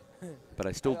 But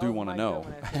I still do want to know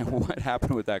what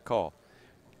happened with that call.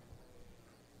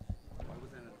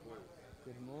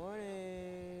 Good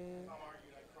morning.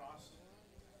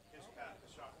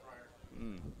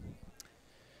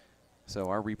 So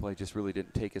our replay just really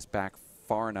didn't take us back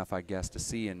far enough, I guess, to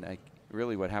see. And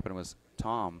really what happened was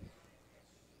Tom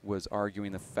was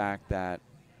arguing the fact that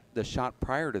the shot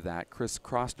prior to that, Chris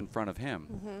crossed in front of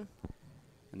him.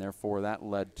 And therefore that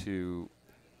led to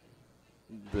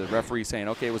the referee saying,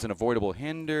 okay, it was an avoidable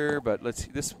hinder, but let's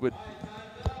see, this would,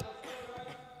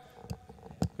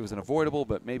 it was an avoidable,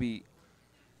 but maybe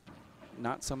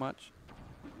not so much.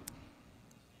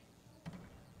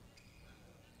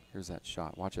 Here's that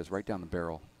shot. Watch this, right down the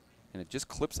barrel. And it just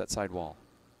clips that side wall.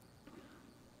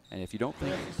 And if you don't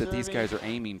think that these guys are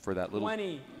aiming for that little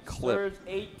 20, clip, serves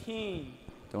 18.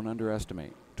 don't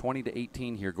underestimate. 20 to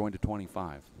 18 here, going to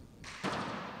 25.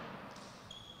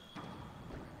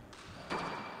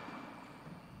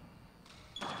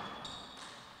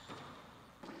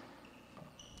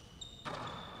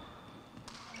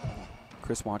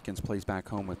 Chris Watkins plays back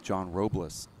home with John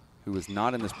Robles, who is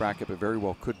not in this bracket but very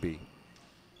well could be.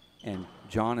 And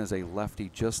John is a lefty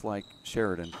just like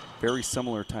Sheridan. Very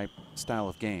similar type style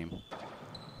of game.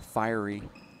 Fiery,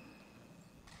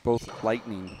 both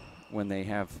lightning when they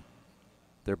have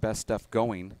their best stuff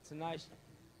going. It's a nice,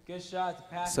 good shot to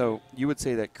pass. So you would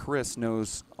say that Chris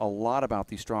knows a lot about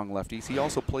these strong lefties. He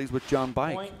also plays with John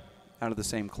Bike out of the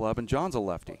same club, and John's a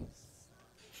lefty.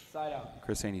 Side out.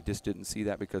 Chris saying he just didn't see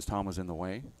that because Tom was in the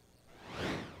way.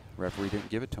 Referee didn't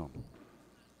give it to him.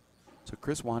 So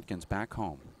Chris Watkins back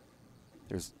home.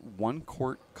 There's one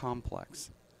court complex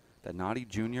that Noddy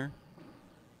Jr.,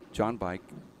 John Bike,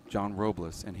 John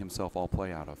Robles, and himself all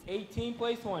play out of. 18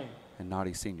 plays 20. And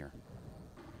Noddy Sr.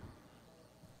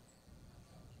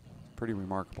 Pretty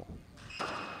remarkable.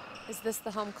 Is this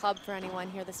the home club for anyone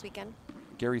here this weekend?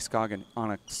 Gary Scoggin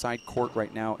on a side court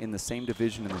right now in the same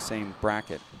division, in the same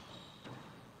bracket.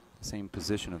 The same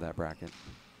position of that bracket.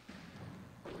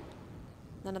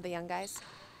 None of the young guys?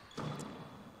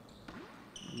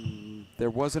 There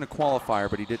wasn't a qualifier,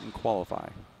 but he didn't qualify.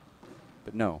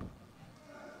 But no.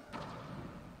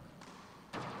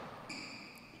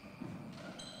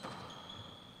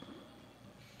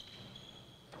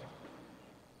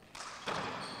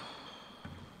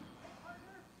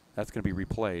 That's going to be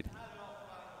replayed.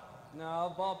 No,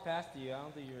 the ball passed you. I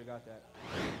don't think you would have got that.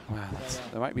 Wow,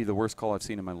 that might be the worst call I've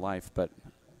seen in my life, but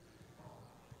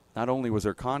not only was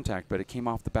there contact, but it came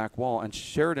off the back wall, and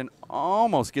Sheridan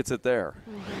almost gets it there.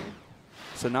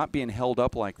 So not being held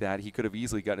up like that, he could have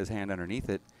easily got his hand underneath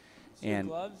it. And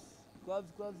gloves.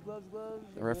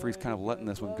 the referee's kind of letting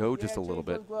this one go just a little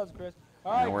bit. Gloves, Chris.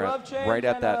 All right, we're glove change right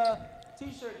at and that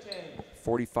T-shirt change.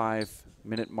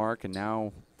 45-minute mark, and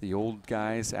now the old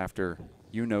guys, after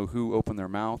you-know-who opened their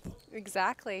mouth.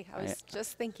 Exactly. I was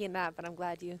just thinking that, but I'm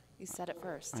glad you said it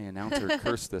first. I announcer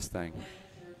cursed this thing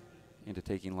into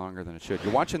taking longer than it should.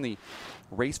 You're watching the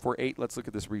race for 8. Let's look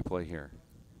at this replay here.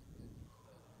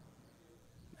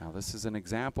 Now this is an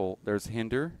example. There's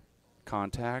hinder,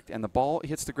 contact, and the ball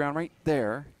hits the ground right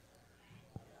there.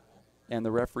 And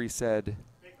the referee said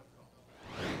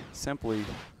simply,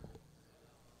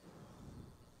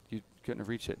 you couldn't have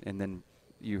reached it. And then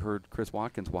you heard Chris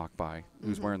Watkins walk by,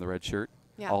 who's wearing the red shirt.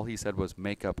 Yeah. All he said was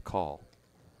make-up call.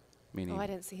 Meaning, I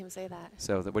didn't see him say that.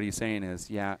 So what he's saying is,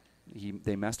 yeah,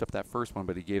 they messed up that first one,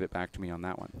 but he gave it back to me on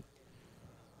that one.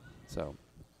 So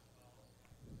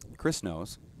Chris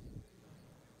knows.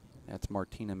 That's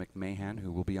Martina McMahon,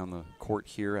 who will be on the court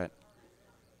here at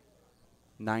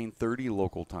 9:30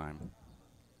 local time.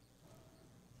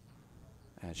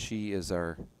 As she is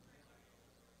our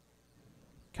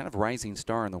kind of rising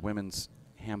star in the women's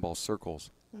handball circles.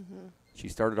 She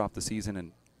started off the season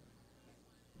in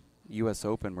U.S.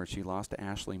 Open, where she lost to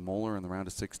Ashley Moeller in the round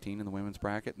of 16 in the women's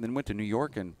bracket, and then went to New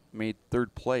York and made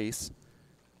 3rd place.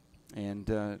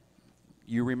 And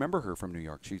you remember her from New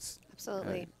York. She's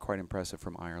absolutely quite impressive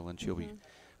from Ireland. She'll be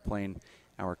playing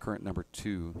our current number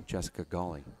 2, Jessica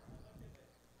Gawley.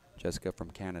 Jessica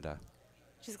from Canada.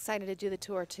 She's excited to do the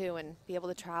tour too and be able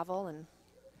to travel, and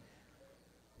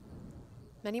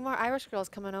many more Irish girls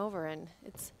coming over, and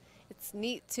it's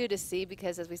neat too to see,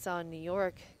 because as we saw in New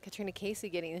York, Katrina Casey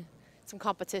getting some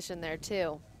competition there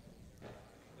too.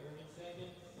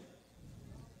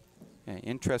 Yeah,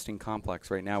 interesting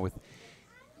complex right now with,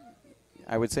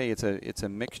 I would say it's a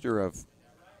mixture of,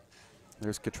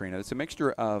 there's Katrina, it's a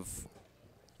mixture of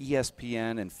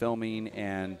ESPN and filming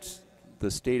and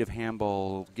the state of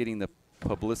handball getting the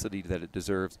publicity that it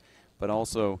deserves, but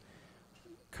also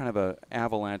kind of a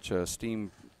avalanche, a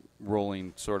steam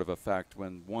rolling sort of effect.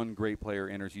 When one great player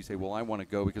enters, you say, well, I want to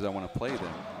go because I want to play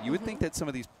them. You would think that some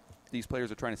of these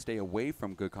players are trying to stay away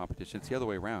from good competition. It's the other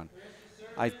way around.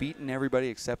 I've beaten everybody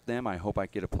except them. I hope I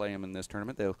get to play them in this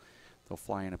tournament. They'll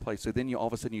fly in and play. So then you all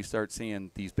of a sudden you start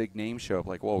seeing these big names show up,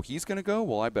 like, whoa, he's going to go?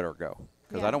 Well, I better go,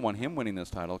 because I don't want him winning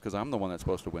this title, because I'm the one that's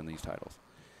supposed to win these titles.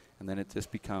 And then it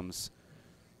just becomes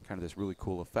kind of this really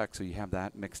cool effect. So you have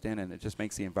that mixed in, and it just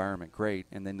makes the environment great.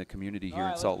 And then the community here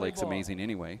in Salt Lake's amazing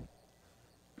anyway.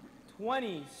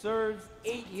 20 serves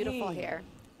 18. Beautiful here.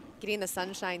 Getting the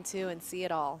sunshine too and see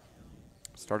it all.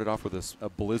 Started off with a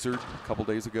blizzard a couple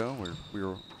days ago where we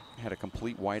had a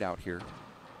complete whiteout here.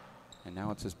 And now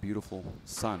it's this beautiful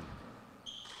sun.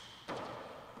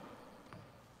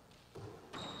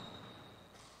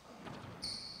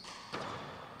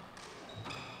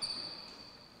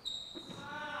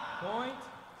 Point.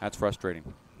 That's frustrating.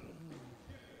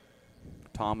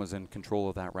 Tom was in control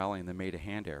of that rally and then made a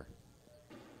hand error.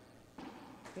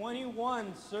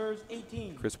 21 serves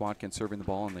 18. Chris Watkins serving the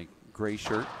ball in the gray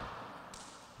shirt.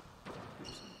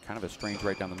 Kind of a strange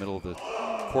right down the middle of the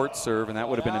court serve, and that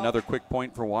would have been another quick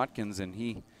point for Watkins, and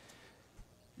he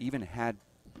even had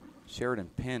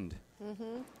Sheridan pinned.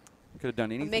 Could have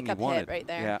done anything he wanted. Hit right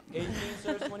there. Yeah. 18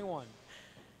 serves 21.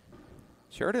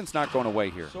 Sheridan's not going away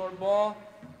here. Short ball.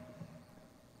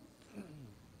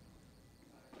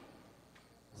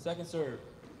 Second serve.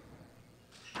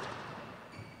 Oh,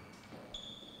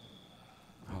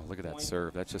 look at that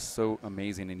serve. That's just so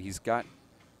amazing, and he's got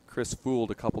Chris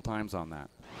fooled a couple times on that.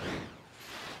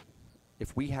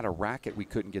 If we had a racket, we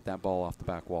couldn't get that ball off the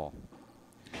back wall.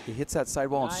 He hits that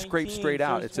sidewall and scrapes straight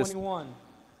out. It's just 21.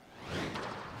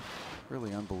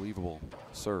 really unbelievable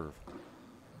serve.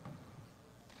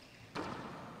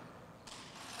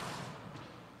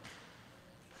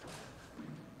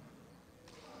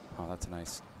 Oh, that's a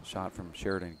nice shot from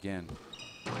Sheridan again.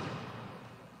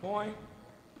 Point.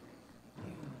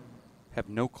 Have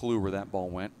no clue where that ball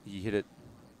went. He hit it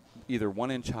either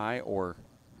 1 inch high or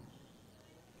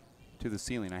to the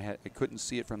ceiling. I couldn't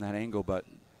see it from that angle, but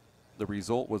the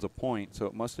result was a point, so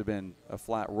it must have been a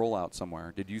flat rollout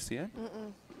somewhere. Did you see it?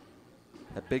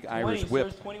 That big Irish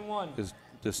whip is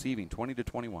deceiving. 20 to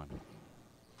 21.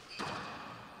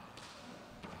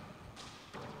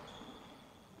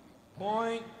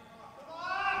 Point.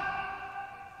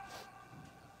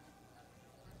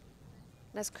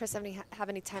 Does Chris have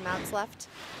any timeouts left?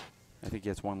 I think he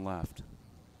has one left.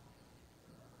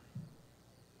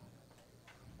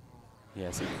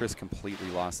 Yeah, see, Chris completely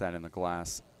lost that in the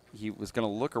glass. He was going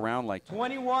to look around like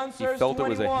 21 he felt it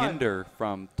was a hinder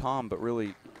from Tom, but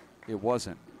really it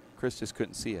wasn't. Chris just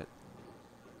couldn't see it.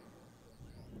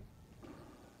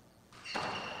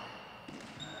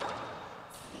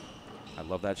 I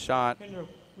love that shot. Hinder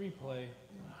replay.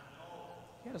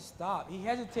 You gotta stop. He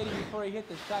hesitated before he hit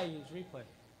the shot. He used replay.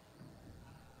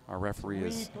 Our referee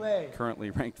is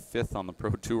currently ranked 5th on the Pro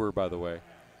Tour, by the way.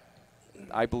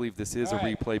 I believe this is a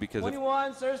replay because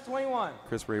 21 serves 21. if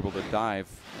Chris were able to dive,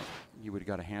 he would have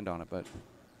got a hand on it, but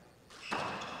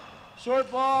short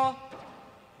ball.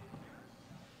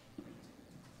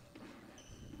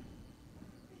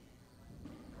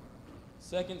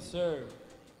 Second serve.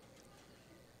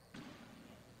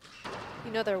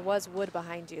 You know there was wood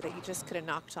behind you that you just could have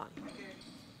knocked on.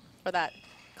 Or that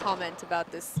comment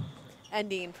about this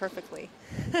ending perfectly.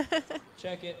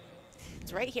 Check it.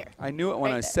 It's right here. I knew it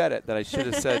when I said it that I should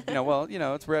have said, well,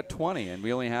 we're at 20 and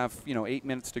we only have, 8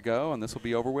 minutes to go and this will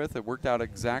be over with. It worked out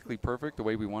exactly perfect the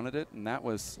way we wanted it, and that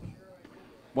was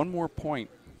one more point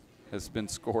has been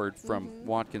scored from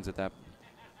Watkins at that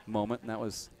moment, and that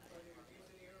was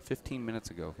 15 minutes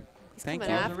ago. Thank you.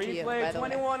 After you, by the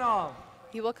 21 way. off.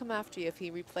 He will come after you if he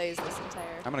replays this entire.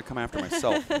 I'm going to come after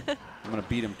myself. I'm going to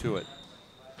beat him to it.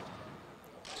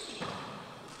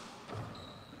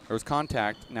 There was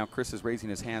contact. Now Chris is raising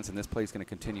his hands, and this play is going to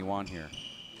continue on here.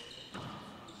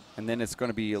 And then it's going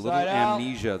to be a little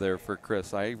amnesia there for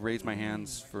Chris. I raised my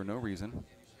hands for no reason.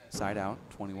 Side out,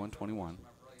 21-21.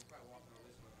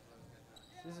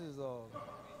 This is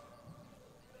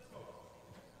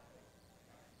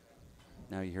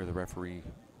Now you hear the referee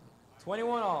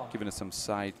 21 all. giving us some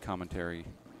side commentary.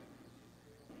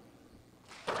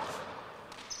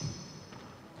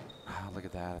 Look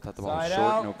at that. I thought the ball was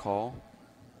short, no call.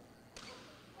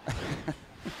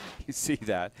 You see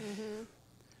that.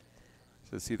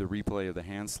 So see the replay of the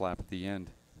hand slap at the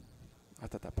end. I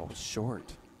thought that ball was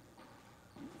short.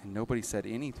 And nobody said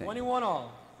anything. 21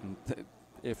 all. And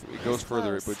if it goes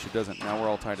further, which it doesn't, now we're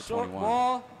all tied at 21.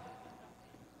 Ball.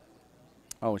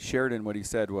 Oh, Sheridan, what he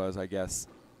said was, I guess,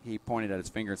 he pointed at his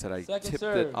finger and said, I tipped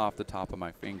it off the top of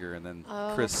my finger, and then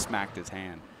Chris smacked his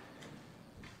hand.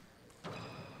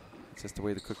 It's just the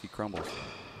way the cookie crumbles.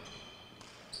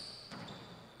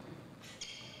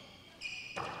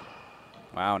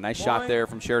 Wow, nice shot there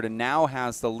from Sheridan. Now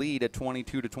has the lead at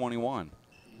 22-21.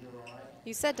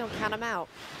 You said don't count him out.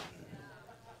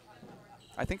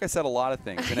 I think I said a lot of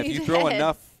things, and if you throw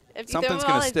enough, something's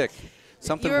going to stick.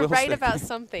 Something You were will right stay. about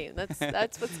something.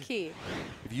 That's what's key.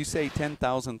 If you say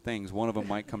 10,000 things, one of them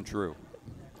might come true.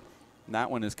 And that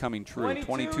one is coming true.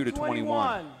 22 to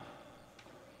 21.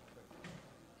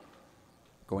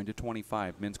 Going to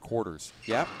 25, men's quarters.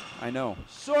 Yep, I know.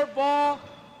 Short ball.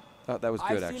 Oh, that was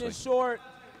good, I've seen actually. it short.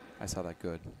 I saw that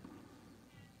good.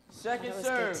 Second That was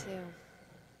serve. good too.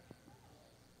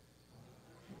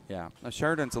 Yeah, now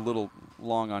Sheridan's a little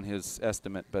long on his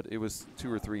estimate, but it was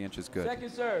 2 or 3 inches good.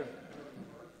 Second serve.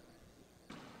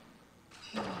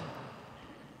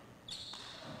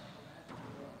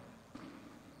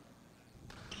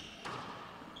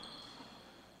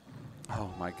 Oh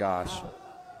my gosh.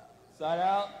 Side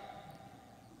out.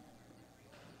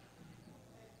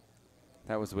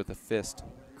 That was with a fist.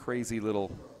 Crazy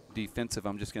little defensive.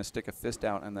 I'm just going to stick a fist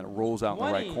out, and then it rolls out in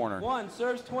the right corner. 21,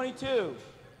 serves 22.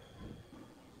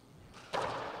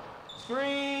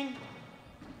 Screen.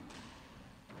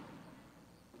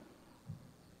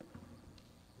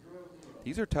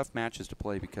 These are tough matches to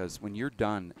play because when you're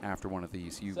done after one of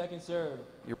these, Second serve.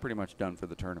 you're pretty much done for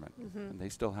the tournament. And they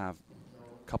still have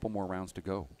a couple more rounds to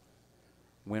go,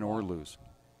 win or lose.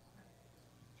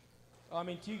 Oh, I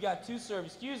mean, you got 2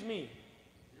 serves. Excuse me.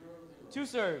 2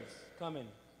 serves coming.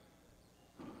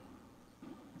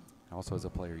 Also, as a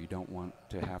player, you don't want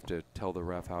to have to tell the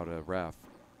ref how to ref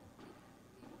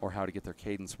or how to get their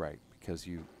cadence right because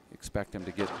you expect them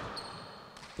to get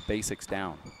the basics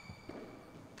down.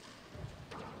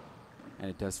 And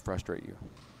it does frustrate you.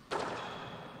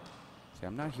 See,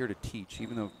 I'm not here to teach,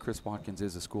 even though Chris Watkins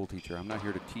is a school teacher, I'm not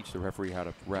here to teach the referee how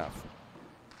to ref.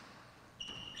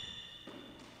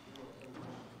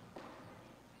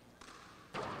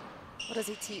 What does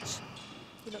he teach?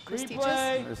 You know, Chris teaches?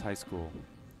 Replay. There's high school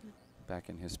back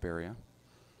in Hesperia.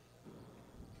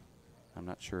 I'm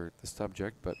not sure the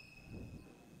subject, but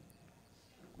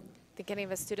Think any of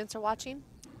his students are watching?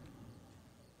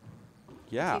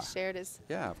 yeah. He shared his.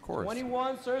 Yeah, of course.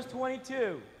 21, serves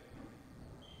 22.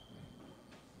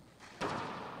 He's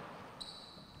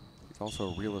also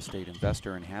a real estate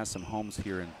investor and has some homes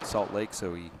here in Salt Lake,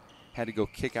 so he had to go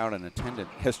kick out an attendant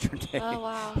yesterday. Oh,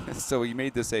 wow. So he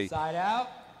made this a Side out.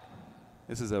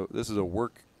 this is a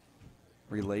work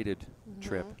related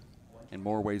trip in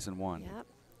more ways than one. Yep.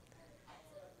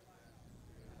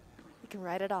 You can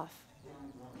write it off. There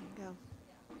you go.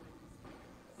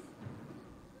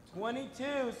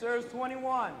 22, serves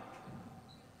 21.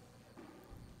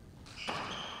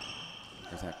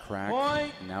 There's that crack.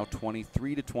 Point. Now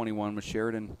 23 to 21 with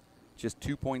Sheridan just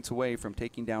 2 points away from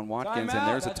taking down Watkins. Timeout. And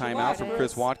there's a That's a timeout lot, from Chris.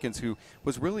 Chris Watkins, who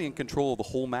was really in control of the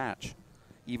whole match,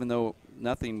 even though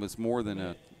nothing was more than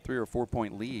a 3 or 4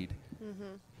 point lead.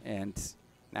 And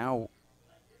now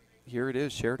here it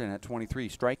is, Sheridan at 23,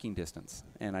 striking distance.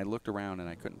 And I looked around and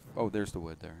I couldn't. Oh, there's the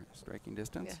wood there. Striking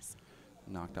distance. Yes.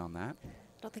 Knocked on that.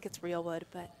 I don't think it's real wood,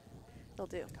 but it'll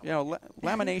do. You know,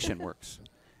 lamination works.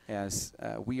 As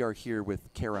we are here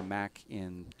with Kara Mack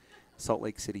in Salt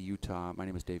Lake City, Utah. My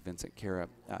name is Dave Vincent. Kara,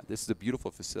 this is a beautiful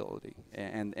facility,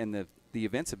 and the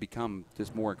events have become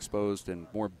just more exposed and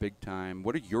more big time.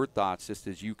 What are your thoughts just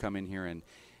as you come in here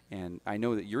and I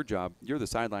know that your job, you're the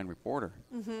sideline reporter,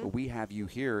 but we have you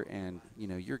here and you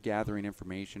know you're gathering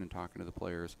information and talking to the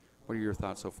players. What are your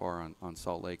thoughts so far on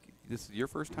Salt Lake? This is your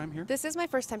first time here? This is my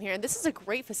first time here, and this is a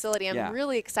great facility. I'm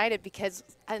really excited because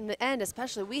in the end,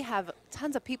 especially, we have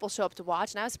tons of people show up to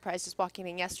watch, and I was surprised just walking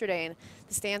in yesterday, and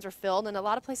the stands were filled, and a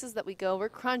lot of places that we go, we're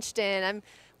crunched in.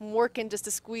 I'm working just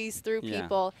to squeeze through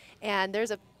people, and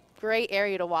there's a great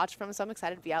area to watch from, so I'm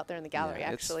excited to be out there in the gallery,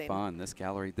 actually. It's fun, this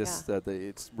gallery.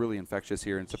 It's really infectious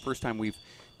here, and it's the first time we've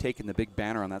taken the big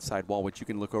banner on that side wall, which you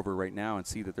can look over right now and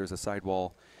see that there's a side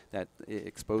wall that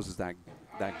exposes that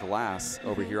glass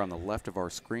over here on the left of our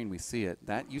screen. We see it.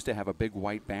 That used to have a big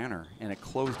white banner, and it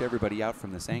closed everybody out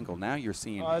from this angle. Now you're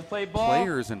seeing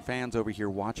players and fans over here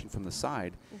watching from the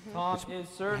side, which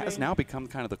has now become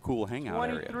kind of the cool hangout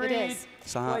area. It is.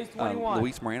 Saw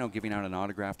Luis Moreno giving out an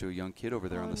autograph to a young kid over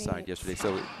there on the side yesterday.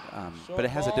 So, but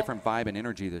it has a different vibe and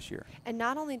energy this year. And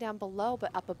not only down below,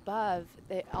 but up above,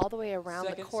 all the way around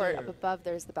the court, up above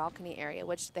there's the balcony area,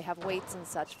 which they have weights and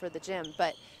such for the gym,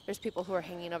 but there's people who are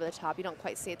hanging over the top. You don't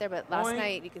quite see it there, but last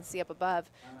night you can see up above,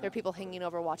 there are people hanging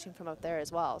over watching from up there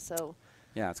as well. So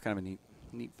yeah, it's kind of a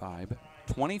neat vibe.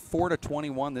 24 to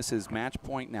 21, this is match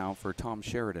point now for Tom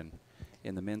Sheridan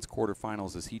in the men's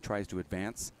quarterfinals as he tries to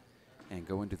advance and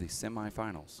go into the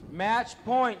semifinals. Match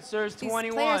point, serves these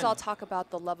 21. players all talk about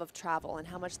the love of travel and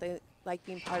how much they like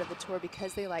being part of the tour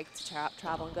because they like to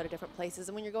travel and go to different places.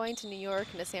 And when you're going to New York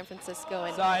and to San Francisco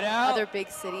and other big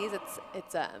cities,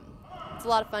 it's it's a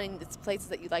lot of fun. It's places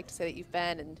that you'd like to say that you've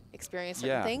been and experienced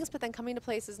certain things, but then coming to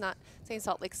places, not saying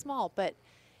Salt Lake's small, but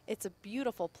it's a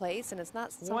beautiful place, and it's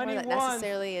not somewhere that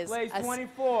necessarily is place as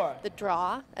 24. the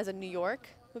draw as a New York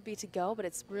would be to go, but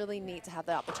it's really neat to have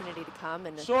the opportunity to come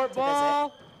and Short to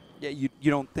ball. visit. Yeah,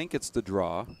 you don't think it's the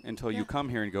draw until you come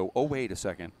here and go, oh, wait a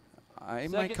second. I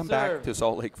might come back to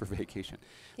Salt Lake for vacation.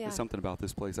 Yeah. There's something about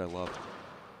this place I love.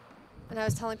 And I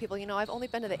was telling people, you know, I've only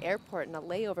been to the airport in a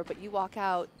layover, but you walk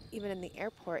out even in the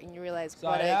airport and you realize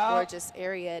what a gorgeous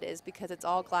area it is because it's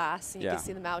all glass and you can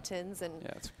see the mountains. And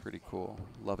yeah, it's pretty cool.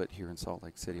 Love it here in Salt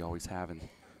Lake City, always have. And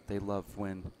they love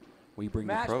when we bring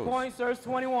the pros. Match point, serves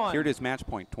 21. Here it is, match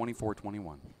point,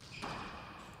 24-21.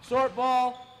 Short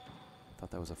ball.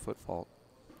 Thought that was a foot fault.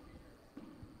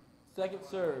 Second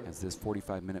serve. As this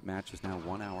 45-minute match is now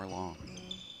 1 hour long.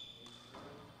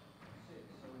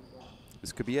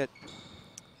 This could be it.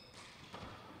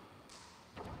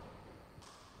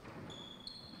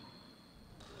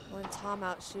 One Tom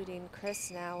out shooting Chris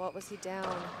now. What was he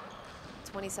down?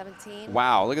 2017?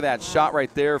 Wow, look at that shot right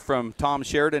there from Tom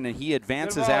Sheridan, and he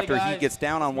advances after he gets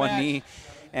down on one knee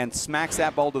and smacks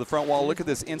that ball to the front wall. Look at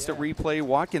this instant replay.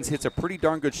 Watkins hits a pretty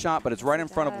darn good shot, but it's right in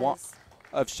front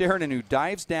of Sheridan, who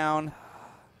dives down.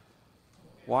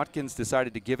 Watkins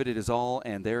decided to give it his all,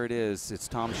 and there it is. It's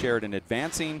Tom Sheridan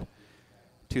advancing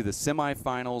to the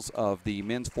semifinals of the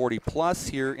men's 40+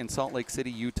 here in Salt Lake City,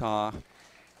 Utah,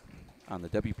 on the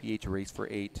WPH Race for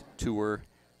 8 tour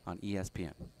on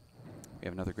ESPN. We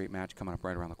have another great match coming up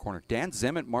right around the corner. Dan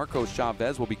Zimmett, Marco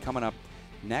Chavez will be coming up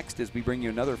next as we bring you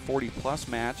another 40+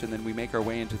 match, and then we make our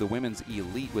way into the women's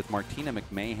elite with Martina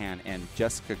McMahon and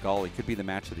Jessica Gawley. Could be the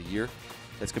match of the year.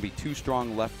 That's going to be two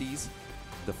strong lefties,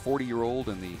 the 40-year-old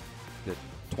and the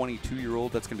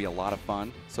 22-year-old. That's going to be a lot of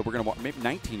fun. So we're going to maybe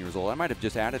 19 years old. I might have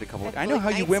just added a couple. I know how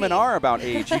you women are about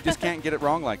age. You just can't get it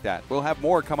wrong like that. We'll have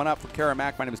more coming up from Kara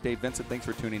Mack. My name is Dave Vincent. Thanks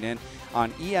for tuning in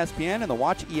on ESPN and the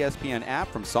Watch ESPN app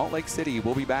from Salt Lake City.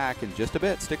 We'll be back in just a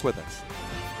bit. Stick with us.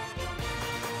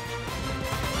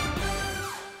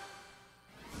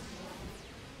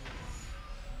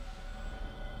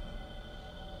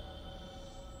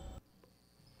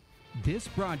 This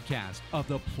broadcast of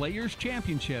the Players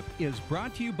Championship is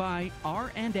brought to you by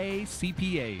R&A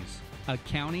CPAs,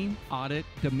 accounting, audit,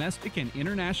 domestic and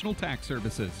international tax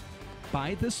services,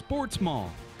 by the Sports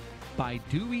Mall, by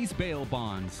Dewey's Bail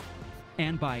Bonds,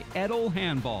 and by Edel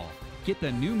Handball. Get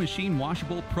the new machine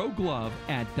washable Pro Glove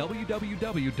at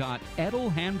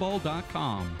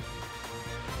www.edelhandball.com.